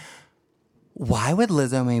 big. Why would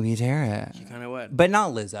Lizzo maybe dare it? You kind of would. But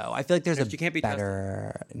not Lizzo. I feel like there's She can't be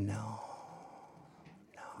better. No.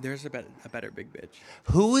 There's a better big bitch.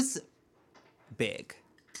 Who's big?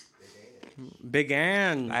 Big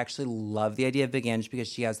Ann. I actually love the idea of Big Ange because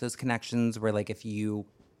she has those connections where, like, if you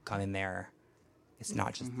come in there, it's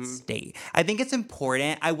not just the state. I think it's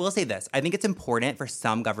important. I will say this. I think it's important for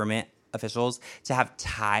some government officials to have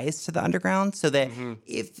ties to the underground so that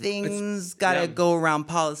if things gotta go around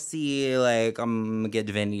policy, like, I'm gonna get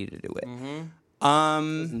Vinny to do it.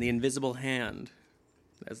 Listen, the invisible hand,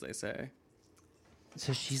 as they say.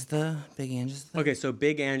 So she's the Big Ange. Okay, so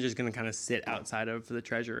Big Ange is going to kind of sit outside of the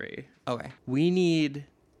Treasury. Okay. We need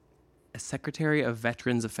a Secretary of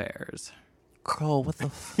Veterans Affairs. Girl, what the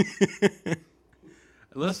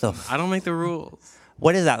Listen, I don't make the rules.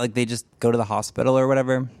 What is that? Like, they just go to the hospital or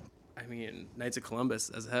whatever? I mean, Knights of Columbus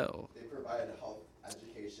as hell. They provide health,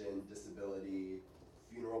 education, disability,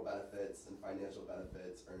 funeral benefits, and financial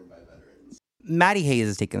benefits earned by veterans. Maddie Hayes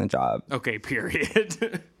is taking the job. Okay,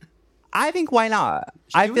 period. I think why not?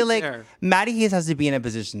 I was feel like there. Maddie Hayes has to be in a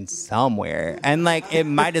position somewhere. And like it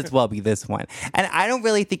might as well be this one. And I don't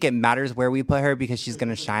really think it matters where we put her because she's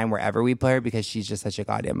gonna shine wherever we put her because she's just such a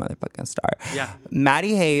goddamn motherfucking star. Yeah.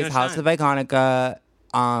 Maddie Hayes, Gonna House shine. of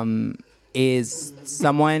Iconica, is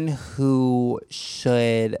someone who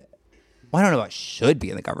should well, I don't know about should be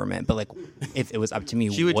in the government, but like if it was up to me,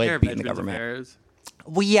 She would chair be in the Veterans government. Affairs.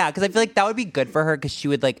 Well, yeah, because I feel like that would be good for her because she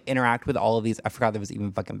would like interact with all of these. I forgot there was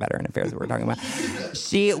even fucking Veteran Affairs that we're talking about.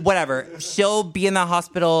 She'll be in the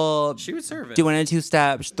hospital. She would serve it. Doing a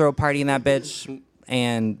 2-step, throw a party in that bitch,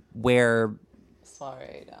 and wear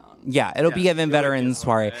Soiree down. Yeah, it'll be given veteran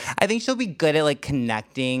soiree. Okay. I think she'll be good at like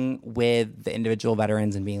connecting with the individual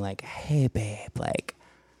veterans and being like, "Hey, babe, like,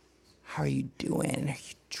 how are you doing? Are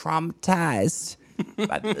you traumatized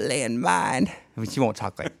by the landmine?" I mean, she won't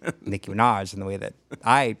talk like Nicki Minaj in the way that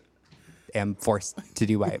I am forced to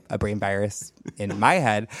do by a brain virus in my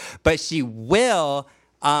head, but she will.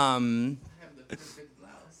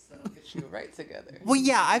 You right together. Well,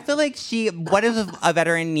 yeah, I feel like what does a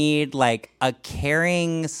veteran need? Like a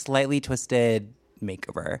caring, slightly twisted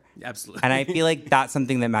makeover. Absolutely. And I feel like that's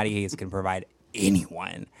something that Maddie Hayes can provide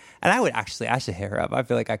anyone. And I should hit her up. I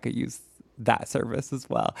feel like I could use that service as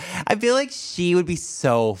well. I feel like she would be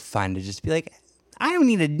so fun to just be like, I don't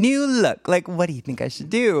need a new look. Like, what do you think I should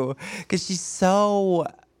do? Because she's so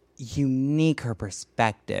unique, her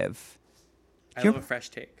perspective. I love a fresh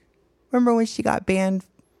take. Remember when she got banned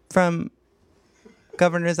from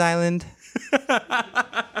Governor's Island?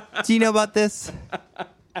 Do you know about this?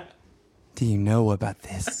 Do you know about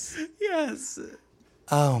this? Yes.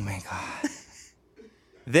 Oh my God.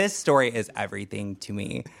 This story is everything to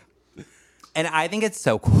me. And I think it's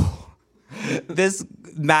so cool. This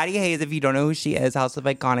Maddie Hayes, if you don't know who she is, House of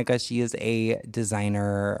Iconica, she is a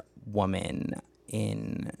designer woman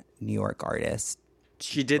in New York artist.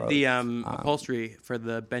 She did the upholstery for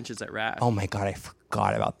the benches at Rash. Oh my God, I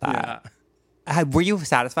forgot about that. Yeah. Were you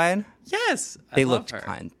satisfied? Yes. They looked her.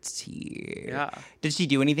 cunty. Yeah. Did she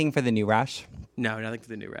do anything for the new Rash? No, nothing for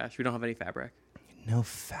the new Rash. We don't have any fabric. No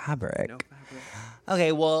fabric. No fabric.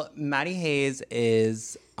 Okay, well, Maddie Hayes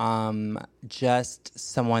is just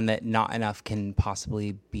someone that not enough can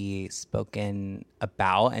possibly be spoken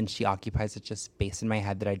about, and she occupies such a space in my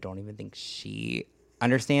head that I don't even think she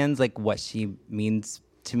understands like what she means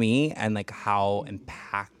to me and like how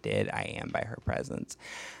impacted I am by her presence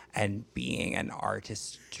and being an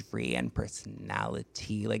artistry and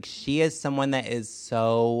personality. Like she is someone that is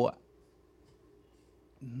so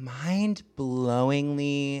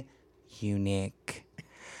mind-blowingly unique.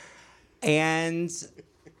 And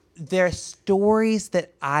there are stories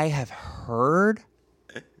that I have heard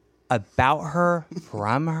about her,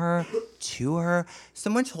 from her, to her.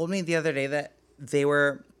 Someone told me the other day that they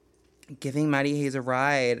were giving Maddie Hayes a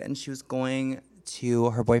ride and she was going to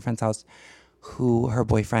her boyfriend's house, who her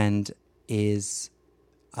boyfriend is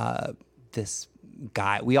this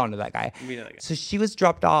guy. We all know that guy. We know that guy. So she was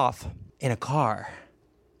dropped off in a car.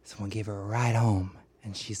 Someone gave her a ride home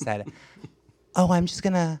and she said, "Oh, I'm just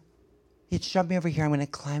gonna, you just drop me over here. I'm gonna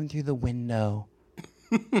climb through the window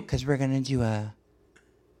because we're gonna do a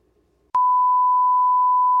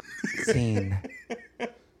scene."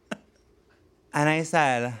 And I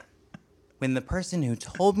said, when the person who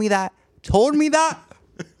told me that,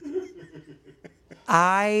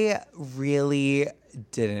 I really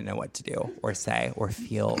didn't know what to do or say or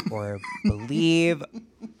feel or believe.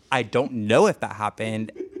 I don't know if that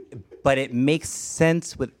happened, but it makes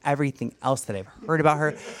sense with everything else that I've heard about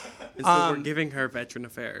her. So we're giving her veteran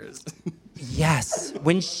affairs. Yes.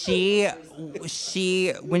 When she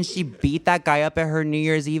beat that guy up at her New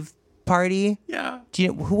Year's Eve party. Yeah. Do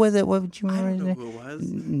you know, who was it? What would you remember? I don't know who it was.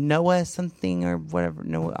 Noah something or whatever.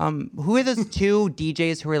 No. Who are those two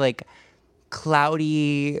DJs who are like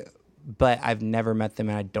cloudy, but I've never met them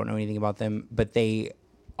and I don't know anything about them, but they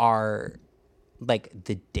are like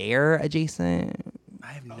the Dare adjacent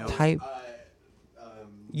I have no type.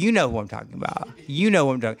 You know who I'm talking about. You know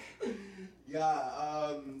who I'm talking.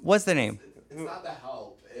 Yeah. What's their name? It's not the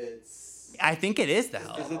Help. It's. I think it is the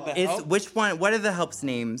Help. Is it the It's Help? which one? What are the Help's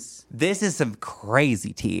names? This is some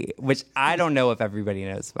crazy tea, which I don't know if everybody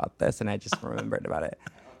knows about this, and I just remembered about it.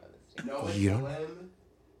 Noah You don't- Sillen,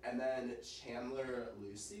 and then Chandler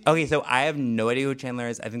Lucy. Okay, so I have no idea who Chandler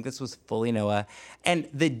is. I think this was fully Noah, and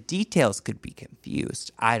the details could be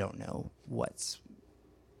confused. I don't know what's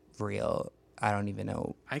real. I don't even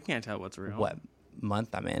know I can't tell what's real. what month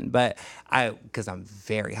I'm in, but because I'm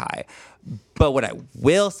very high. But what I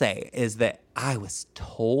will say is that I was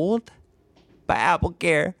told by Apple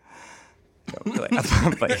Care.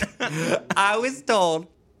 I was told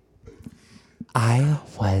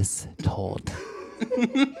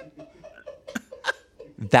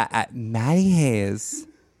that at Maddie Hayes'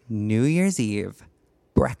 New Year's Eve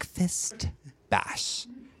breakfast bash,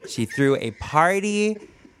 she threw a party.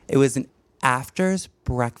 It was an afters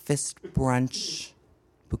breakfast brunch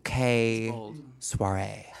bouquet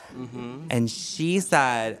soiree. Mm-hmm. And she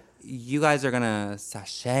said, "You guys are gonna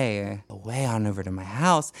sashay away on over to my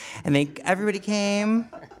house." And everybody came.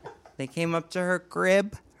 They came up to her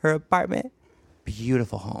crib, her apartment.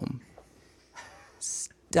 Beautiful home.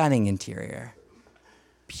 Stunning interior.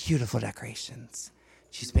 Beautiful decorations.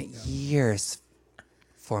 She spent years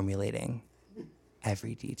formulating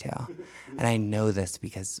every detail. And I know this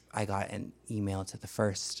because I got an email to the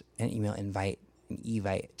first, an evite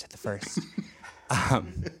to the first,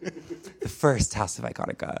 the first House of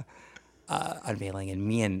Iconica unveiling. And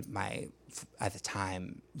me and my, at the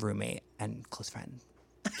time, roommate and close friend,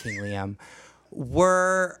 King Liam,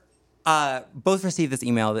 were both received this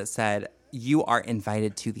email that said, you are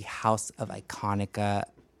invited to the House of Iconica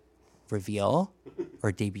reveal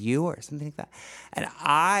or debut or something like that. And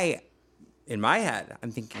in my head,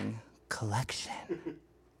 I'm thinking, collection.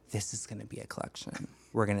 This is going to be a collection.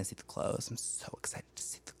 We're going to see the clothes. I'm so excited to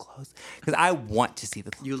see the clothes. Because I want to see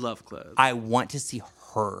the clothes. You love clothes. I want to see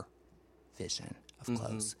her vision of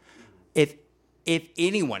clothes. If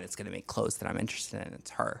anyone is going to make clothes that I'm interested in,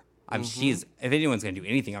 it's her. If anyone's going to do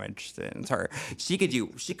anything I'm interested in, it's her. She could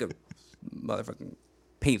motherfucking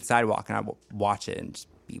paint the sidewalk and I will watch it and just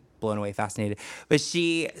be blown away, fascinated. But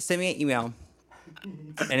she sent me an email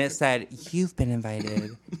and it said, you've been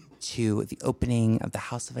invited to the opening of the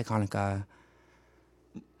House of Iconica.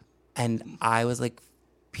 And I was like,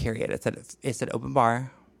 period. It said open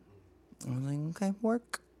bar. I was like, okay,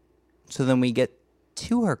 work. So then we get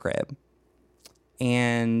to her crib.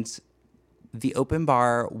 And the open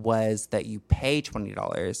bar was that you pay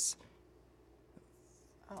 $20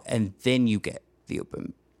 and then you get the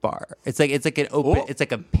open bar. It's like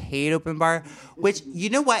a paid open bar, which, you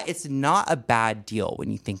know what? It's not a bad deal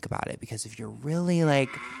when you think about it, because if you're really like,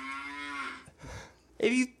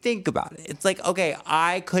 if you think about it, it's like, okay,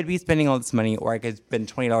 I could be spending all this money, or I could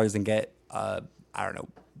spend $20 and get, I don't know,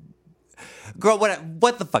 girl,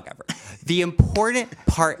 what the fuck ever. The important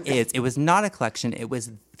part is, it was not a collection. It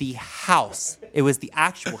was the house. It was the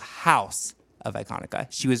actual house of Iconica.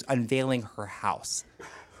 She was unveiling her house.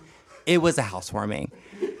 It was a housewarming.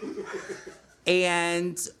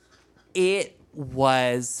 And it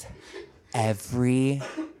was everything.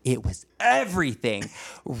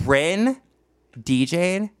 Rin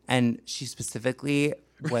DJ'd, and she specifically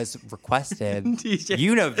was requested. DJ.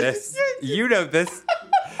 You know this.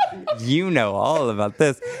 You know all about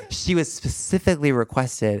this. She was specifically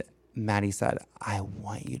requested. Maddie said, I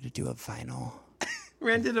want you to do a vinyl.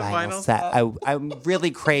 Ren did a vinyl set. I'm really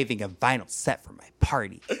craving a vinyl set for my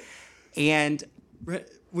party. And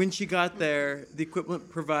when she got there, the equipment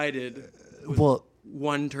provided was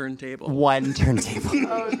one turntable. One turntable.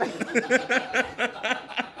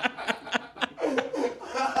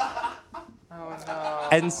 Oh, no.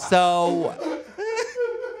 And so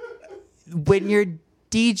when you're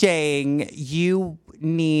DJing, you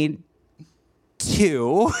need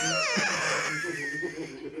to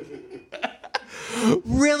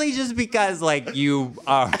really, just because like you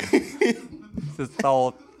are the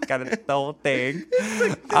whole thing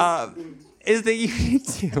is that you need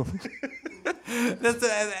to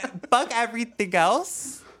fuck everything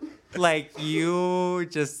else. Like you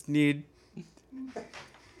just need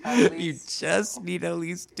at least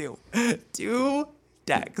two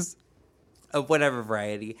decks of whatever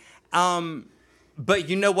variety. But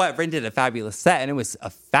you know what? Ren did a fabulous set, and it was a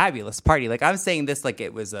fabulous party. Like, I'm saying this like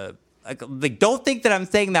it was like don't think that I'm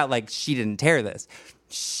saying that like she didn't tear this.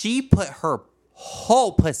 She put her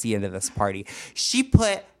whole pussy into this party. She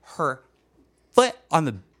put her foot on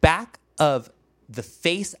the back of the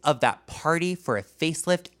face of that party for a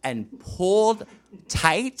facelift and pulled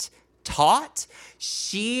taut.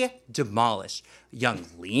 She demolished. Young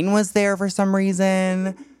Lean was there for some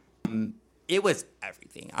reason. It was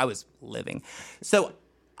everything. I was living. So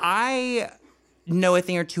I know a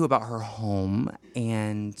thing or two about her home,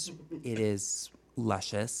 and it is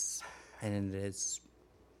luscious, and it is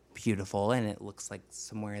beautiful, and it looks like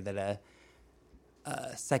somewhere that a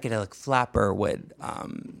psychedelic flapper would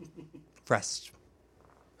rest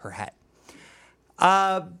her head.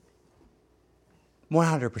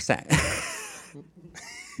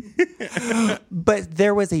 100%. But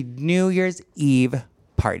there was a New Year's Eve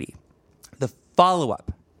party, the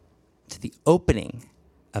follow-up to the opening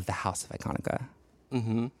of the House of Iconica.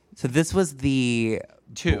 Mm-hmm. So this was the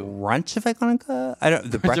brunch of Iconica.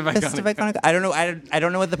 Breakfast of Iconica. I don't know. I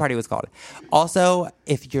don't know what the party was called. Also,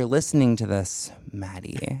 if you're listening to this,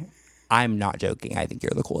 Maddie, I'm not joking. I think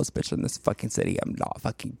you're the coolest bitch in this fucking city. I'm not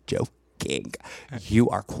fucking joking. You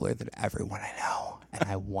are cooler than everyone I know, and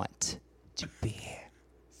I want to be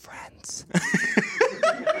friends.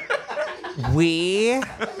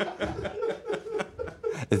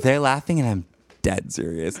 They're laughing, and I'm dead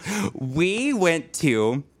serious. We went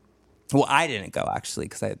to, well, I didn't go actually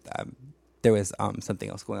because there was something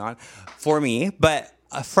else going on for me, but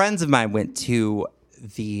friends of mine went to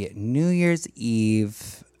the New Year's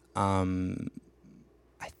Eve. I'm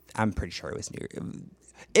pretty sure it was New Year's.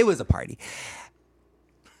 It was a party.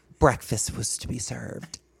 breakfast was to be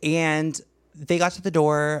served. And they got to the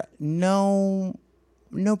door. No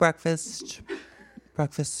breakfast.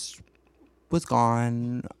 Breakfast was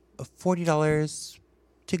gone. $40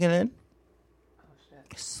 to get in. Oh,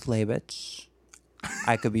 shit. Slay bitch.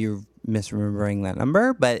 I could be misremembering that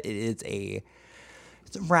number, but it's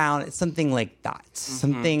around. It's something like that.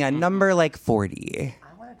 A number like 40.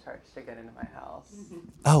 I want to charge to get into my house.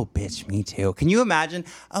 Oh, bitch, me too. Can you imagine?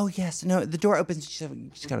 Oh, yes. No, the door opens.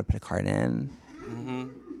 You just got to put a card in. Mm-hmm.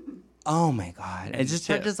 Oh, my God. It just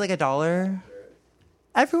charges like $1.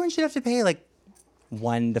 Everyone should have to pay like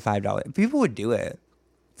 $1 to $5. People would do it.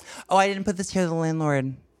 Oh, I didn't put this here to the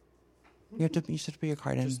landlord. You should put your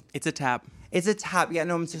card in. It's a tap. It's a tap. Yeah,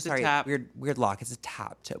 no, I'm so It's sorry. a tap. Weird lock. It's a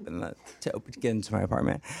tap to get into my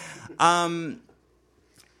apartment. And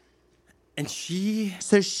she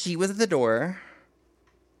was at the door,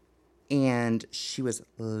 and she was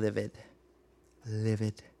livid.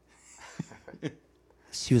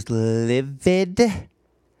 She was livid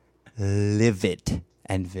and vivid. Livid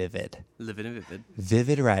and vivid.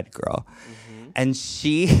 Vivid red girl. Mm-hmm. And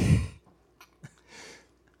she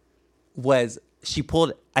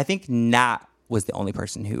pulled, I think Nat was the only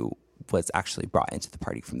person who was actually brought into the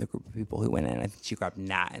party from the group of people who went in. I think she grabbed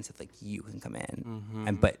Nat and said, like, you can come in.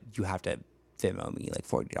 Mm-hmm. But you have to Venmo me like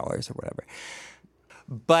 $40 or whatever.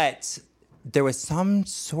 But there was some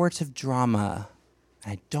sort of drama.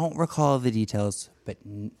 I don't recall the details, but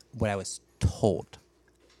what I was told,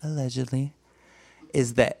 allegedly,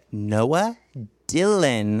 is that Noah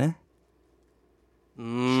Dillon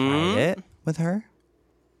tried it with her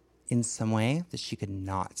in some way that she could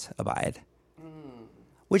not abide.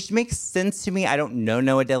 Which makes sense to me. I don't know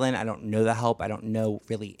Noah Dillon. I don't know The Help. I don't know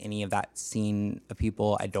really any of that scene of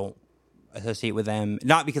people. I don't associate with them.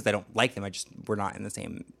 Not because I don't like them. We're not in the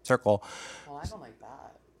same circle. Well, I don't like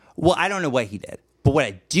that. Well, I don't know what he did. But what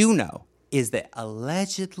I do know is that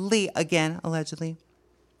allegedly, I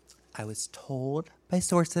was told by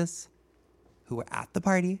sources who were at the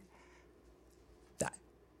party that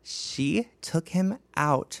she took him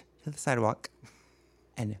out to the sidewalk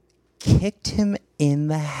and kicked him in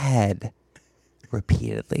the head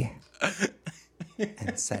repeatedly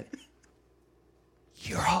and said,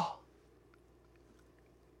 you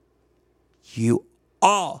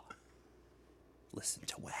all listen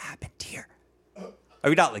to what happened here. I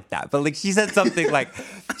mean, not like that, but like she said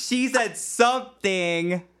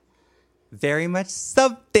something very much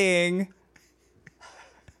something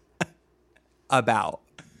about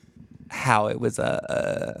how it was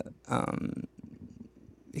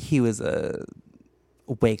he was a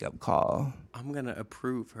wake-up call. I'm going to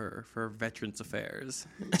approve her for Veterans Affairs.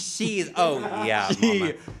 She passes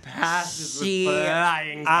with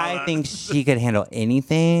flying I colors. think she could handle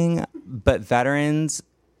anything, but veterans,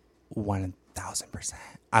 1,000%.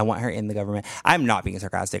 I want her in the government. I'm not being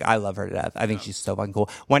sarcastic. I love her to death. I think she's so fucking cool.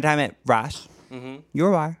 One time at Rash, you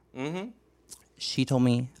were by, she told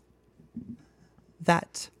me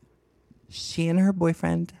that she and her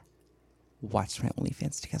boyfriend watched my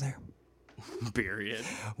OnlyFans together. Period.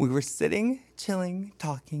 We were sitting, chilling,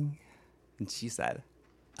 talking, and she said,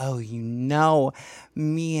 oh, you know,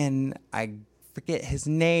 me and I forget his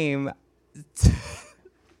name,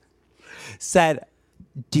 said,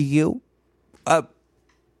 do you? That's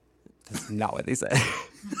not what they said.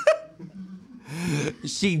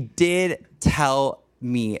 She did tell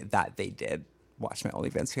me that they did watch my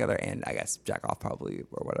OnlyFans together and I guess jack off probably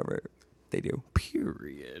or whatever they do.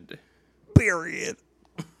 Period.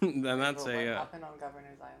 Then that's What happened on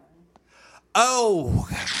Governor's Island? Oh.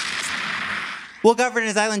 Well,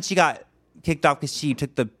 Governor's Island, she got kicked off because she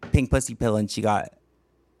took the pink pussy pill and she got...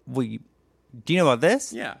 do you know about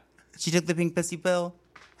this? Yeah. She took the pink pussy pill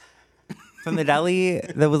from the deli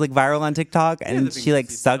that was like viral on TikTok and she like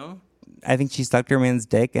sucked... Pill. I think she sucked her man's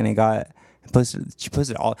dick and it got... She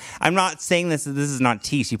posted all... I'm not saying this is not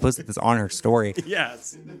tea. She posted this on her story.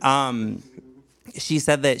 Yes. She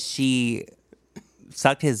said that she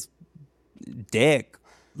sucked his dick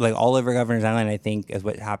like all over Governor's Island, I think is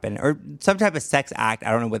what happened. Or some type of sex act.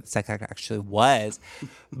 I don't know what the sex act actually was.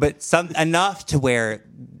 But enough to where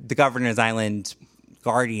the Governor's Island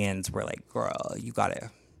guardians were like, girl, you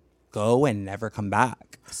gotta go and never come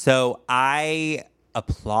back. So I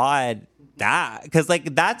applaud that. Because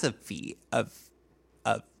like that's a feat of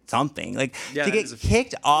something. Like to get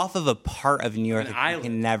kicked off of a part of New York, like, you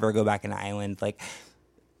can never go back an island. Like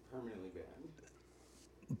permanently banned.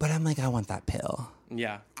 But I'm like, I want that pill.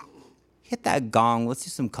 Yeah. Hit that gong. Let's do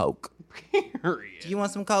some coke. Period. Do you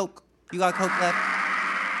want some coke? You got coke left?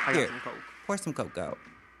 I Here. got some coke. Pour some coke out.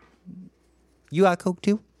 You got coke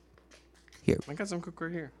too? Here. I got some coke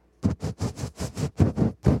right here.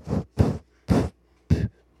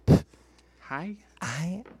 Hi.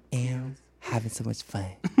 I am having so much fun.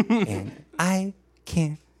 And I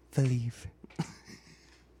can't believe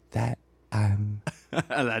that I'm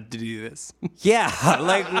allowed to do this. Yeah,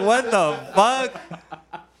 like what the fuck?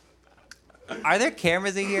 Are there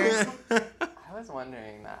cameras in here? I was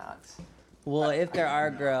wondering that. Well, if there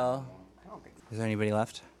are, girl. I don't think so. Is there anybody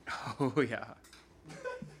left? Oh, yeah.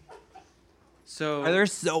 So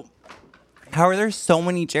How are there so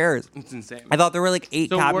many chairs? it's insane. I thought there were like 8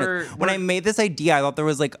 cabinets. When I made this idea, I thought there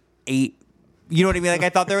was like 8. You know what I mean? Like I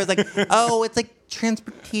thought there was like, oh, it's like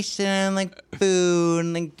transportation, like food,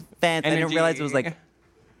 like defense. I didn't realize it was like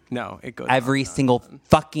no, it goes every single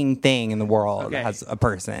fucking thing in the world Okay. has a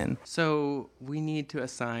person. So we need to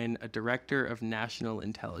assign a director of national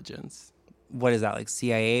intelligence. What is that, like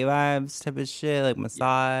CIA vibes type of shit, like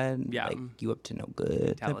Mossad, Yeah. like you up to no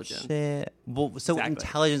good type of Intelligence. shit. Well, so Exactly.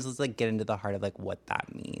 intelligence. Let's like get into the heart of like what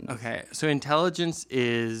that means. Okay, so intelligence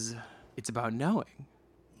it's about knowing.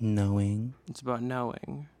 Knowing It's about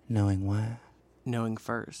knowing. what? Knowing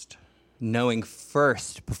first. Knowing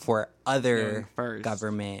first before other Knowing first.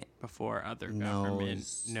 government Before other government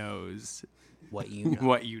knows what you know.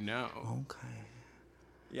 what you know. Okay.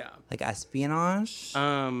 Yeah. Like espionage?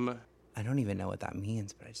 I don't even know what that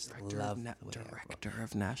means, but I just love the way I wrote. Director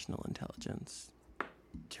of National Intelligence.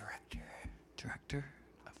 Director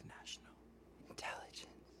Of National. Intelligence.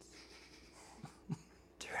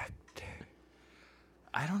 Director.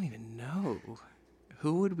 I don't even know.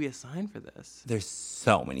 Who would we assign for this? There's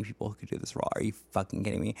so many people who could do this role. Are you fucking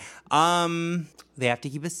kidding me? They have to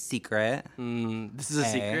keep a secret. This is a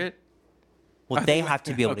secret? Well, they have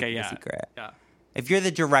to be able to keep yeah. a secret. Yeah. If you're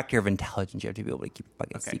the director of intelligence, you have to be able to keep a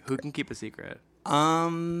fucking Okay, secret. who can keep a secret?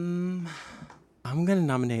 Um, I'm going to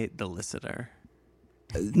nominate the listener.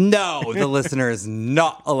 no, the listener is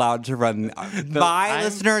not allowed to run.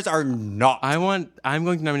 Listeners are not. I'm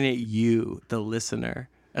going to nominate you, the listener,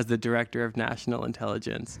 as the director of national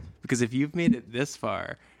intelligence. Because if you've made it this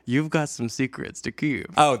far, you've got some secrets to keep.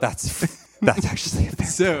 Oh, that's actually a fair.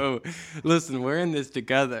 So, listen, we're in this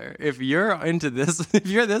together. If you're into this, if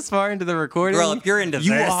you're this far into the recording, Girl, if you're into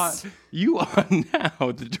this. You are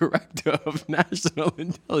now the director of national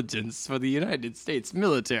intelligence for the United States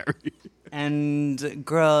military. And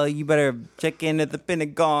girl, you better check in at the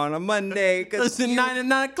Pentagon on Monday. Listen,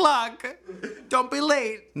 9 o'clock. Don't be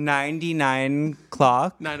late. 99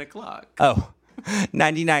 clock. 9 o'clock. Oh,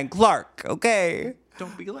 99 Clark. Okay.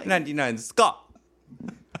 Don't be late. 99 Scott.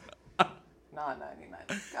 Not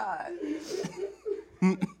 99 Scott.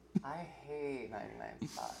 I hate 99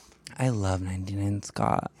 Scott. I love 99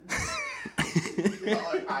 Scott.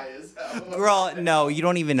 High as hell. Girl, no, you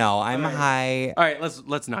don't even know. I'm high. All right,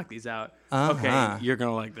 let's knock these out. Okay, you're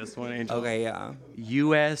gonna like this one, Angel. Okay, yeah.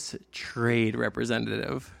 U.S. Trade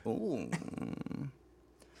Representative. Ooh.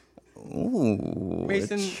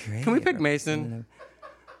 Mason, can we pick Mason?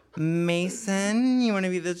 Mason, you want to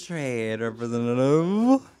be the trade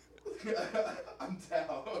representative? I'm down.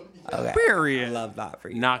 Okay. Period. I love that for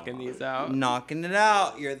you. Knocking these out. Knocking it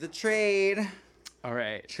out. You're the trade. All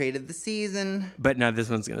right. Trade of the season. But now this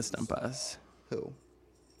one's gonna stump us. Who?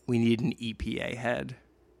 We need an EPA head.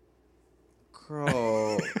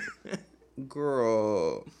 Girl.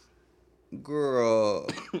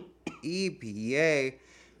 EPA.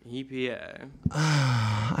 EPA.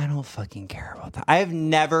 I don't fucking care about that. I've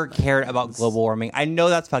never cared about global warming. I know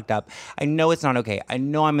that's fucked up. I know it's not okay. I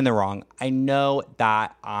know I'm in the wrong. I know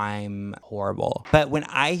that I'm horrible. But when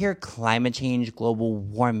I hear climate change, global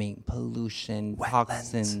warming, pollution,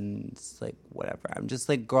 toxins, like whatever, I'm just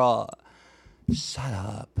like, girl, shut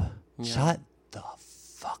up. Yeah. Shut the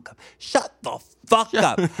fuck up. Shut the fuck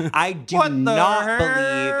up. I do not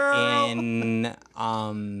believe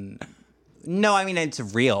in no, I mean, it's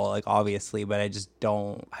real, like, obviously, but I just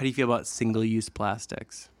don't. How do you feel about single-use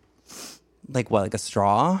plastics? Like what, like a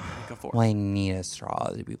straw? Like a fork. Well, I need a straw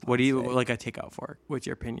to be plastic. What do you, like a takeout fork? What's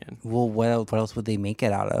your opinion? Well, what else would they make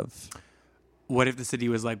it out of? What if the city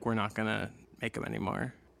was like, we're not going to make them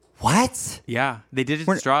anymore? What? Yeah, they did it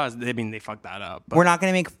to straws. I mean, they fucked that up. But We're not going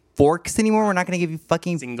to make forks anymore? We're not going to give you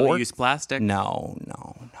fucking single-use forks? plastic? No.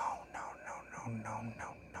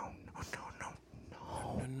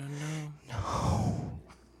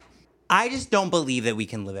 I just don't believe that we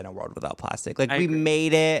can live in a world without plastic. Like, we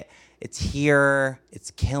made it. It's here.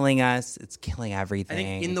 It's killing us. It's killing everything. I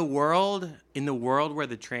think in the world where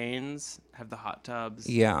the trains have the hot tubs,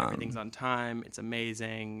 everything's on time, it's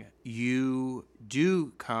amazing. You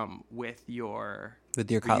do come with your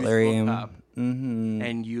cutlery cup,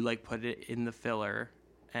 and you like put it in the filler,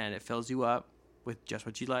 and it fills you up with just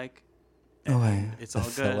what you like, And it's all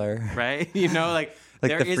filler. good, right? You know, like the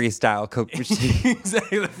freestyle Coke machine.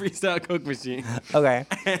 Exactly, the freestyle Coke machine. Okay.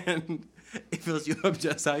 And it fills you up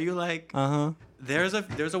just how you like. There's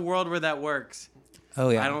a world where that works. Oh,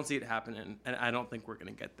 yeah. I don't see it happening, and I don't think we're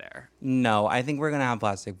going to get there. No, I think we're going to have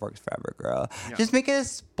plastic forks forever, girl. Yeah. Just make it a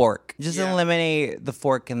spork. Just eliminate the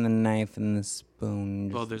fork and the knife and the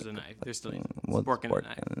spoon. Well, there's a knife. There's still a fork and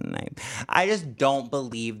a knife. I just don't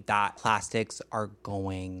believe that plastics are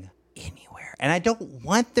going anywhere. And I don't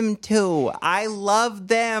want them to. I love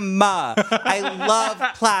them. I love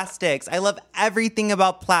plastics. I love everything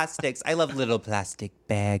about plastics. I love little plastic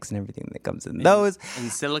bags and everything that comes in those. And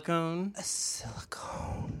silicone.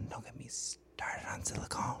 Silicone. Don't get me started on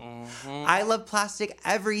silicone. I love plastic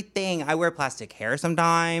everything. I wear plastic hair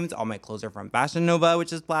sometimes. All my clothes are from Fashion Nova,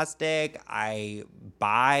 which is plastic. I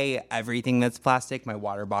buy everything that's plastic. My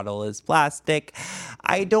water bottle is plastic.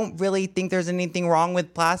 I don't really think there's anything wrong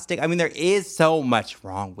with plastic. I mean, there is so much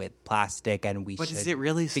wrong with plastic, and we should. But is it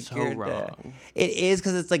really so wrong? It is,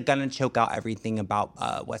 because it's like gonna choke out everything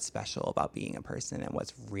about what's special about being a person and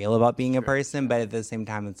what's real about being a person. But at the same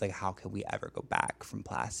time, it's like, how could we ever go back from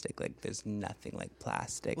plastic? Like, there's nothing like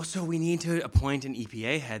plastic. Well, so we need to appoint an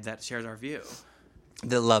EPA head that shares our view.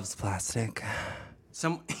 That loves plastic.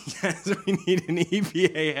 Yes, we need an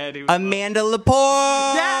EPA head. Amanda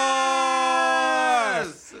Laporte!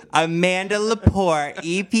 Yes! Amanda Laporte,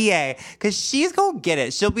 EPA. Because she's going to get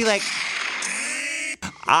it. She'll be like...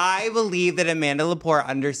 I believe that Amanda Laporte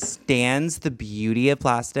understands the beauty of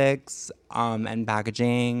plastics and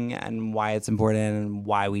packaging and why it's important and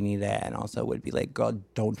why we need it, and also would be like, girl,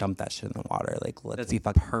 don't dump that shit in the water. Like, let's be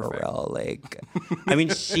fucking for real. Like, I mean,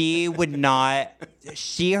 she would not.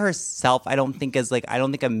 She herself, I don't think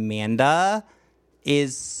Amanda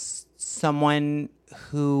is someone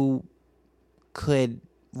who could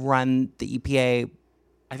run the EPA.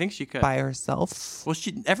 I think she could by herself. Well,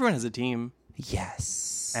 everyone has a team. Yes.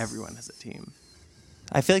 Everyone has a team.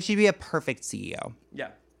 I feel like she'd be a perfect CEO.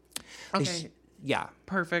 Yeah. Okay. Yeah.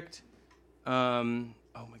 Perfect. Oh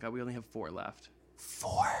my God, we only have 4 left.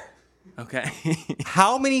 4. Okay.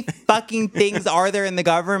 How many fucking things are there in the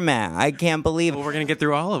government? I can't believe it. Well, we're going to get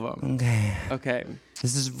through all of them. Okay.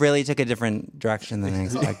 This really took a different direction than I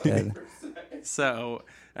expected. So,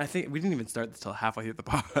 I think we didn't even start this till halfway through the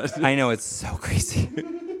pod. I know, it's so crazy.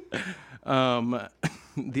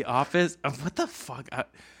 The Office of what the fuck?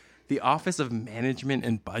 The Office of Management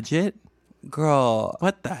and Budget? Girl.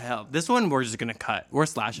 What the hell? This one we're just going to cut. We're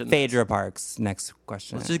slashing Phaedra Parks. Next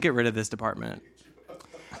question. Let's just get rid of this department.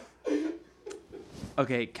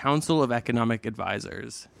 Okay, Council of Economic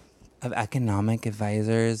Advisors. Of Economic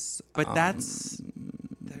Advisors? But that's...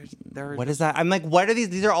 What is that? I'm like, what are these?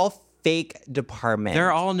 These are all fake departments.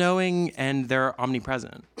 They're all-knowing and they're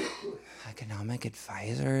omnipresent. Economic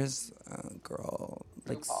Advisors? Girl.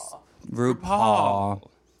 Like RuPaul.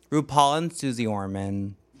 RuPaul and Susie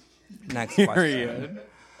Orman. Next question.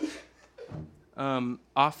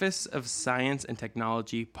 Office of Science and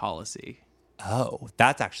Technology Policy. Oh,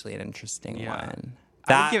 that's actually an interesting one.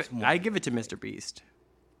 I'd give it to Mr. Beast.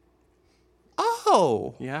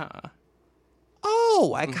 Oh. Yeah.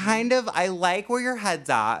 Oh, I like where your head's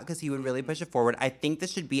at, because he would really push it forward. I think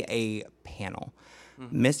this should be a panel.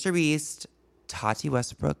 Mr. Beast, Tati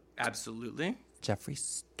Westbrook. Absolutely. Jeffree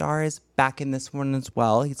Star is back in this one as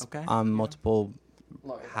well. He's multiple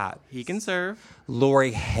hats. He can serve.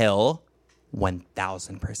 Lauryn Hill,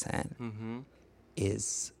 1,000%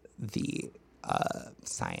 is the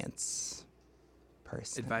science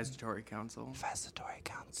person. Advisory Council. So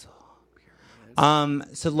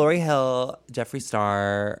Lauryn Hill, Jeffree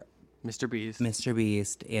Star, Mr.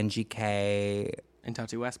 Beast, Angie K, and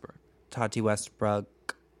Tati Westbrook.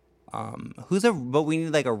 But we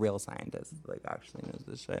need like a real scientist, like actually knows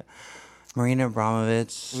this shit. Marina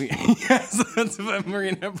Abramovich. Yes, let's put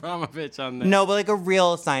Marina Abramovich on there. No, but like a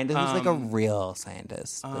real scientist. Who's like a real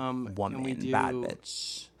scientist? Woman, bad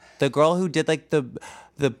bitch. The girl who did like the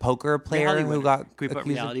poker player who got Can we put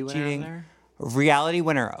reality winner cheating. On there? Reality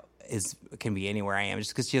winner can be anywhere I am,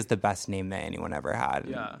 just because she has the best name that anyone ever had.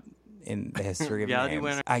 Yeah. In the history of reality names.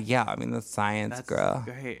 winner. Yeah, I mean the science. That's girl.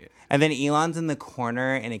 Great. And then Elon's in the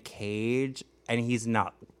corner in a cage, and he's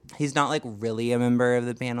not like really a member of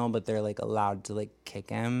the panel, but they're like allowed to like kick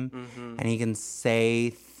him, and he can say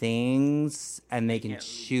things, and they can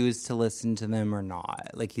choose to listen to them or not.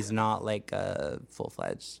 Like he's not like a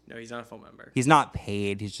full-fledged. No, he's not a full member. He's not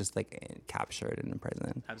paid. He's just like captured in a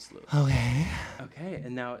prison. Absolutely. Okay,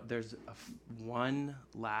 and now there's one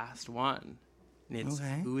last one. And it's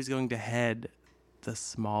who is going to head the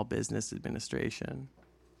Small Business Administration?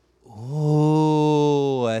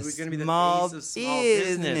 Oh, a Who's going to be the small face of small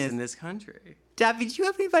business business in this country? Daffy, do you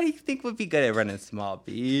have anybody you think would be good at running small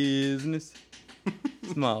business?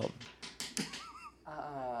 Small.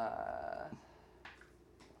 I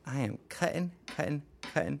am cutting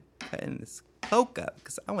this coke up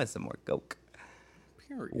because I want some more coke.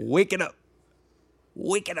 Period. Wake it up.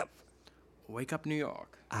 Wake up, New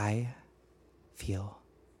York. I feel.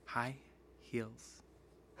 High heels.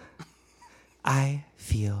 I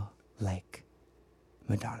feel like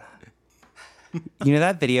Madonna. You know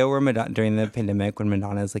that video where Madonna, during the pandemic, when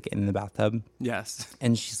Madonna's like in the bathtub? Yes.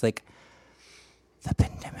 And she's like, the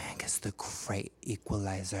pandemic is the great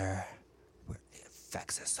equalizer where it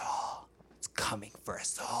affects us all. It's coming for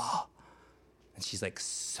us all. And she's like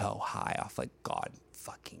so high off, like God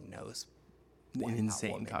fucking knows An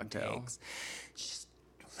insane cocktail. Takes. She's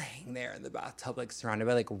laying there in the bathtub, like surrounded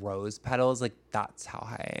by like rose petals. Like that's how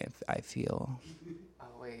high I feel. Oh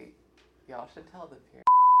wait, y'all should tell the period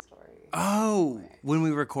story. Oh, when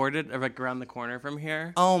we recorded like around the corner from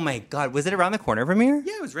here. Oh my God, was it around the corner from here?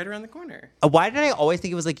 Yeah, it was right around the corner. Why did I always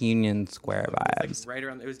think it was like Union Square vibes? It was like right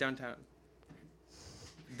around. It was downtown.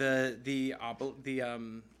 The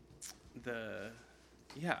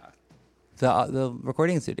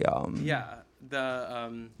recording studio. Yeah.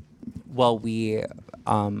 Well, we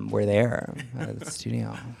were there at the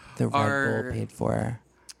studio. The Red Bull paid for.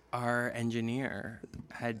 Our engineer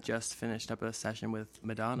had just finished up a session with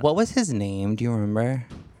Madonna. What was his name? Do you remember?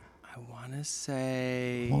 I want to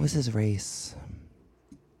say... What was his race?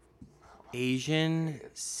 Asian,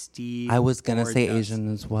 Steve. I was going to say Justin.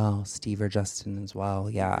 Asian as well. Steve or Justin as well.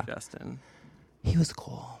 Yeah. Justin. He was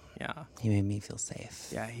cool. Yeah. He made me feel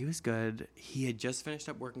safe. Yeah, he was good. He had just finished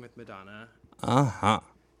up working with Madonna. Uh-huh.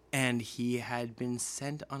 And he had been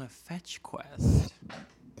sent on a fetch quest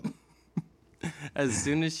as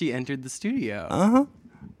soon as she entered the studio. Uh-huh.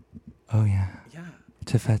 Oh, yeah. Yeah.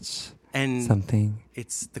 To fetch And something.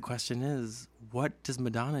 The question is, what does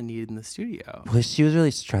Madonna need in the studio? Well, she was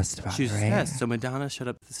really stressed about She was it, right? stressed. So Madonna showed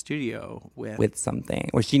up at the studio with something.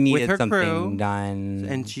 Or she needed her something crew, done.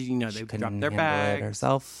 and she, they couldn't dropped their handle bags it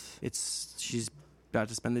herself. She's about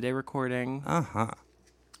to spend the day recording. Uh-huh.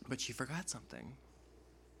 But she forgot something.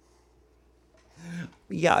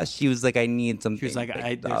 Yeah, she was like, I need something. She was like,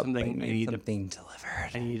 there's something I need something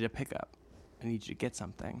delivered. I need a pickup. I need you to get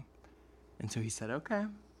something. And so he said, okay,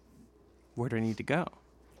 where do I need to go?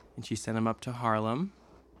 And she sent him up to Harlem.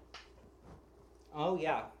 Oh,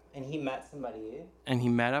 yeah. And he met somebody. And he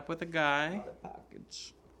met up with a guy. A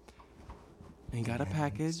package. And he got a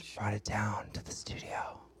package. Brought it down to the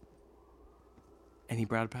studio. And he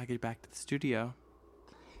brought a package back to the studio.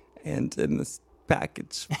 And in this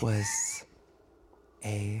package was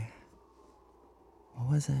what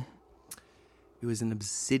was it? It was an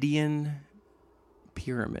obsidian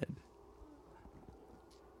pyramid.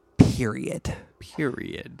 Period.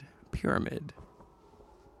 Pyramid. Pyramid.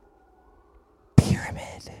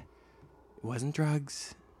 It wasn't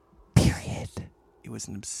drugs. Period. It was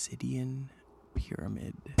an obsidian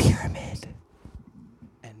pyramid. Pyramid.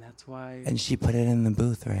 And that's why... And she put it in the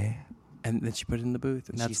booth, right? And then she put it in the booth.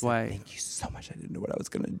 And that's why... Thank you so much. I didn't know what I was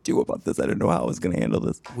going to do about this. I didn't know how I was going to handle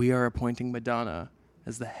this. We are appointing Madonna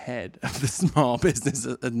as the head of the Small Business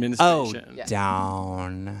Administration. Oh, yeah.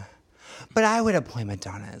 Down. But I would appoint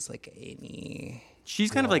Madonna as like any...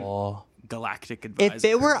 She's kind of like galactic advisor. If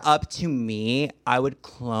it were up to me, I would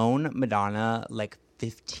clone Madonna like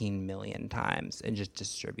 15 million times and just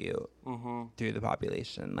distribute through the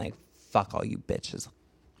population. Like, fuck all you bitches.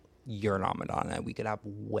 You're not Madonna. We could have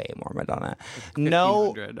way more Madonna.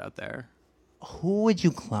 No, out there. Who would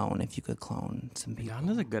you clone if you could clone some people?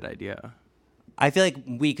 Madonna's a good idea. I feel like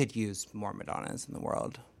we could use more Madonnas in the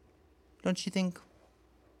world. Don't you think?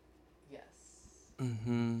 Yes.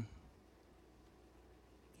 Mm-hmm.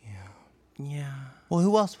 Yeah. Well,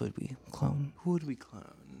 who else would we clone? Who would we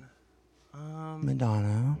clone?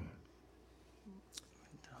 Madonna.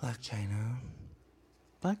 Black China.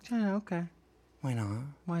 Black China, okay. Why not?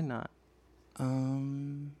 Why not?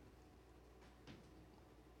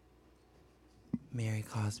 Mary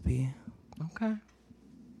Cosby. Okay.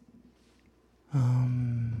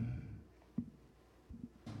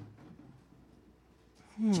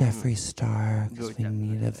 Jeffree Star, because we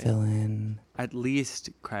need a villain. At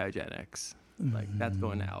least cryogenics. Like, that's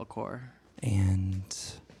going to Alcor. And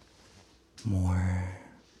more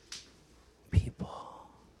people.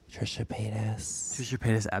 Trisha Paytas. Trisha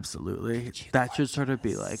Paytas, absolutely. That should sort of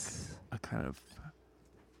be like a kind of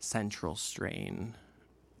central strain.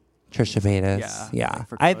 Trisha Paytas. Yeah.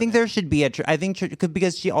 Like I think there should be I think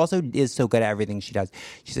because she also is so good at everything she does.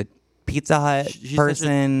 She's a Pizza Hut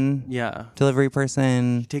person, delivery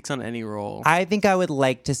person. She takes on any role. I think I would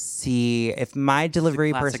like to see if my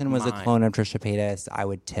delivery person was a clone of Trisha Paytas, I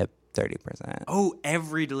would tip 30%. Oh,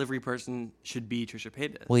 every delivery person should be Trisha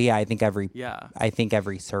Paytas. Well, yeah, I think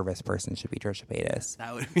every service person should be Trisha Paytas.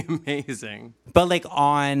 That would be amazing. But like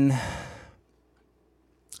on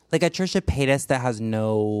like a Trisha Paytas that has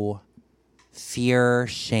no fear,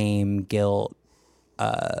 shame, guilt,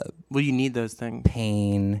 well, you need those things.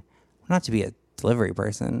 Pain. Not to be a delivery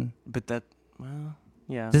person. But that, well,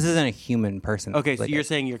 yeah. This isn't a human person. Okay, so you're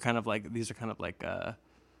saying you're kind of like, these are kind of like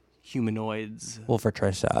humanoids. Well, for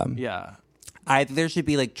Trisha. Yeah. There should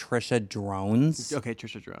be like Trisha drones. Okay,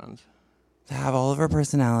 Trisha drones. That have all of her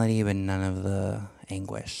personality, but none of the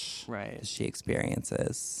anguish that she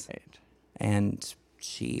experiences. Right. And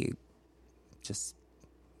she just...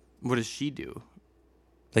 What does she do?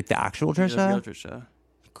 Like the actual Trisha? The real Trisha.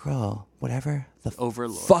 Girl, whatever the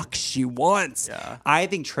Overlord. Fuck she wants. Yeah. I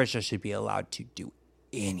think Trisha should be allowed to do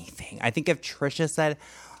anything. I think if Trisha said,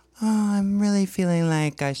 oh, I'm really feeling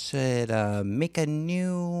like I should make a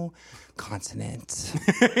new continent,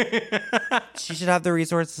 she should have the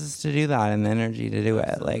resources to do that and the energy to do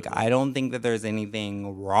it. Like, I don't think that there's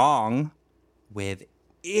anything wrong with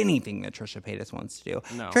anything that Trisha Paytas wants to do.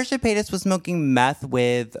 No. Trisha Paytas was smoking meth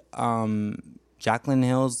with Jaclyn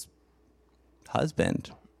Hill's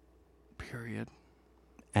husband. Period.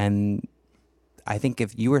 And I think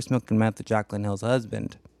if you were smoking meth with Jaclyn Hill's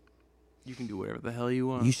husband, you can do whatever the hell you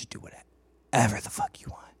want. You should do whatever the fuck you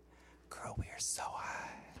want. Girl, we are so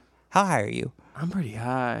high. How high are you? I'm pretty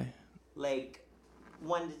high. Like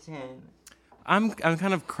 1 to 10. I'm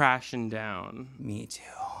kind of crashing down. Me too.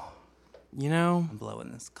 You know? I'm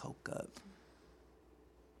blowing this coke up.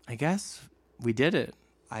 I guess we did it.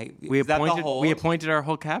 We appointed our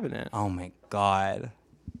whole cabinet. Oh my God.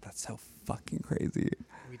 That's so fucking crazy.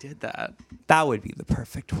 We did that. That would be the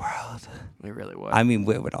perfect world. It really would. I mean,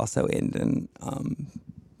 it would also end in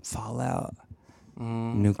fallout,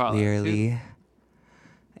 nuclearly,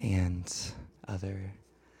 and other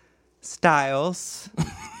styles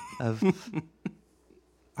of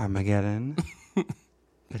Armageddon.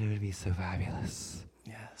 But it would be so fabulous.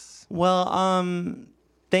 Yes. Well,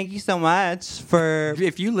 thank you so much for...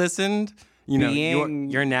 If you listened, you know,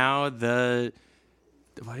 you're now the...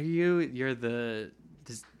 What are you? You're the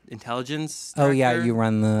intelligence director? Oh, yeah, you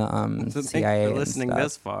run the CIA for listening and stuff.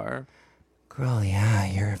 This far. Girl, yeah,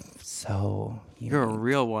 you're so... You're a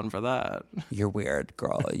real one for that. You're weird,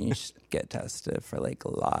 girl. You should get tested for, like, a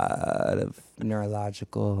lot of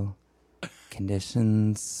neurological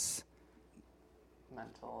conditions.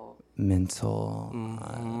 Mental disorders.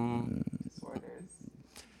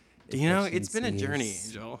 You know, it's been a journey,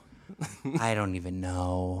 Angel. I don't even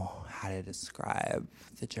know how to describe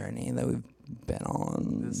the journey that we've been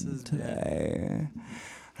on today.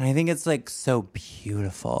 And I think it's like so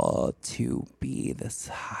beautiful to be this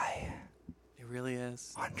high. It really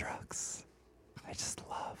is. On drugs. I just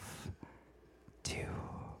love to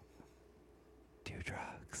do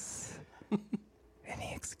drugs.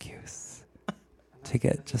 Any excuse to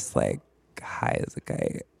get just like high as a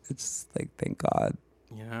kite. It's like, thank God.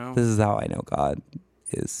 You know? This is how I know God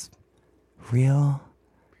is real.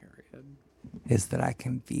 Period. Is that I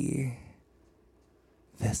can be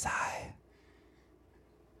this high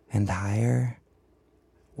and higher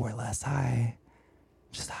or less high.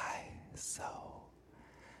 Just high.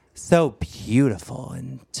 So beautiful.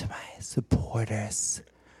 And to my supporters,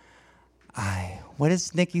 what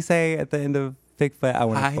does Nikki say at the end of Bigfoot? I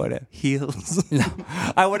want to quote it. Heels. No,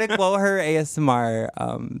 I want to quote her ASMR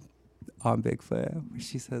on Bigfoot, where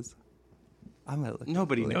she says, "I'm gonna look."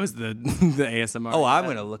 Nobody knows the ASMR. Oh, I'm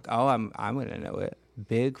gonna look. Oh, I'm gonna know it.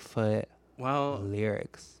 Bigfoot. Well,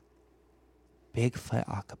 lyrics. Bigfoot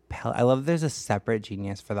acapella. I love. There's a separate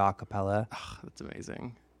genius for the acapella. Oh, that's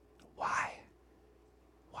amazing. Why?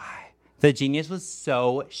 The genius was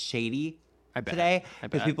so shady today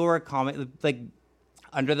because people were commenting like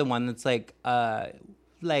under the one that's like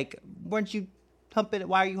weren't you humping?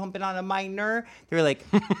 Why are you humping on a minor? They were like,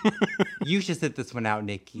 you should sit this one out,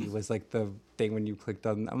 Nikki. Was like the thing when you clicked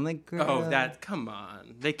on. I'm like, girl. Oh, come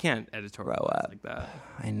on. They can't editorialize like that.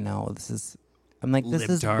 I know I'm like, this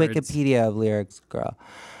Libtards. is Wikipedia of lyrics, girl.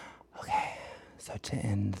 Okay, so to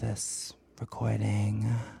end this recording,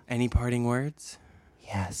 any parting words?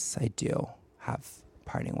 Yes, I do have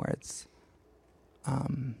parting words.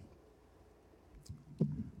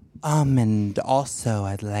 And also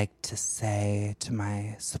I'd like to say to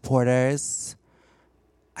my supporters,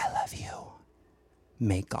 I love you.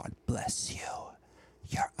 May God bless you.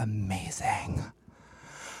 You're amazing.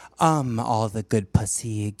 All the good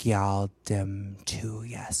pussy gal dem too,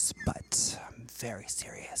 yes, but I'm very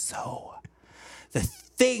serious. So, the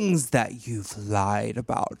things that you've lied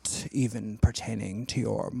about, even pertaining to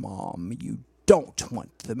your mom, you don't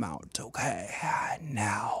want them out, okay?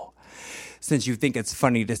 Now, since you think it's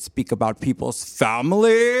funny to speak about people's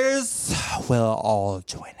families, we'll all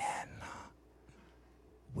join in.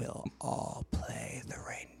 We'll all play the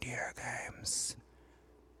reindeer games.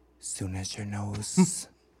 Soon as your nose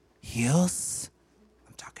heals,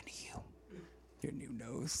 I'm talking to you. Your new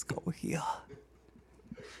nose go heal.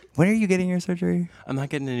 When are you getting your surgery? I'm not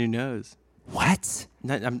getting a new nose. What?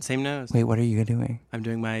 I'm same nose. Wait, what are you doing? I'm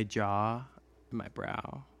doing my jaw and my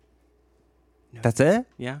brow. No. That's it?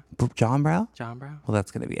 Yeah. Jaw and brow? Jaw and brow. Well,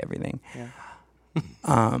 that's going to be everything. Yeah.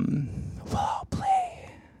 We'll all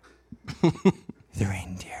play the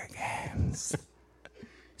reindeer games.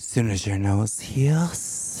 Soon as your nose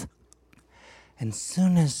heals, and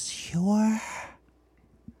soon as you're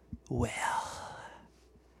well.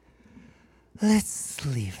 Let's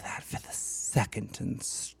leave that for the second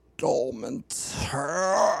installment.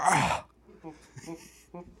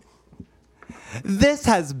 This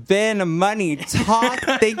has been Money Talk.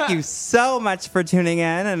 Thank you so much for tuning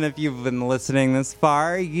in. And if you've been listening this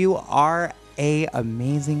far, you are an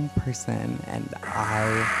amazing person. And I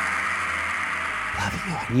love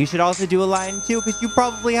you. And you should also do a line too, because you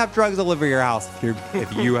probably have drugs all over your house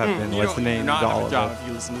if you have been listening to all of it. If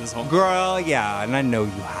you listen to this whole girl, yeah, and I know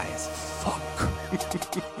you high as fuck.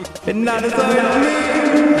 And that is all I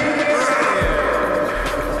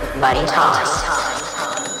need. Money Talks.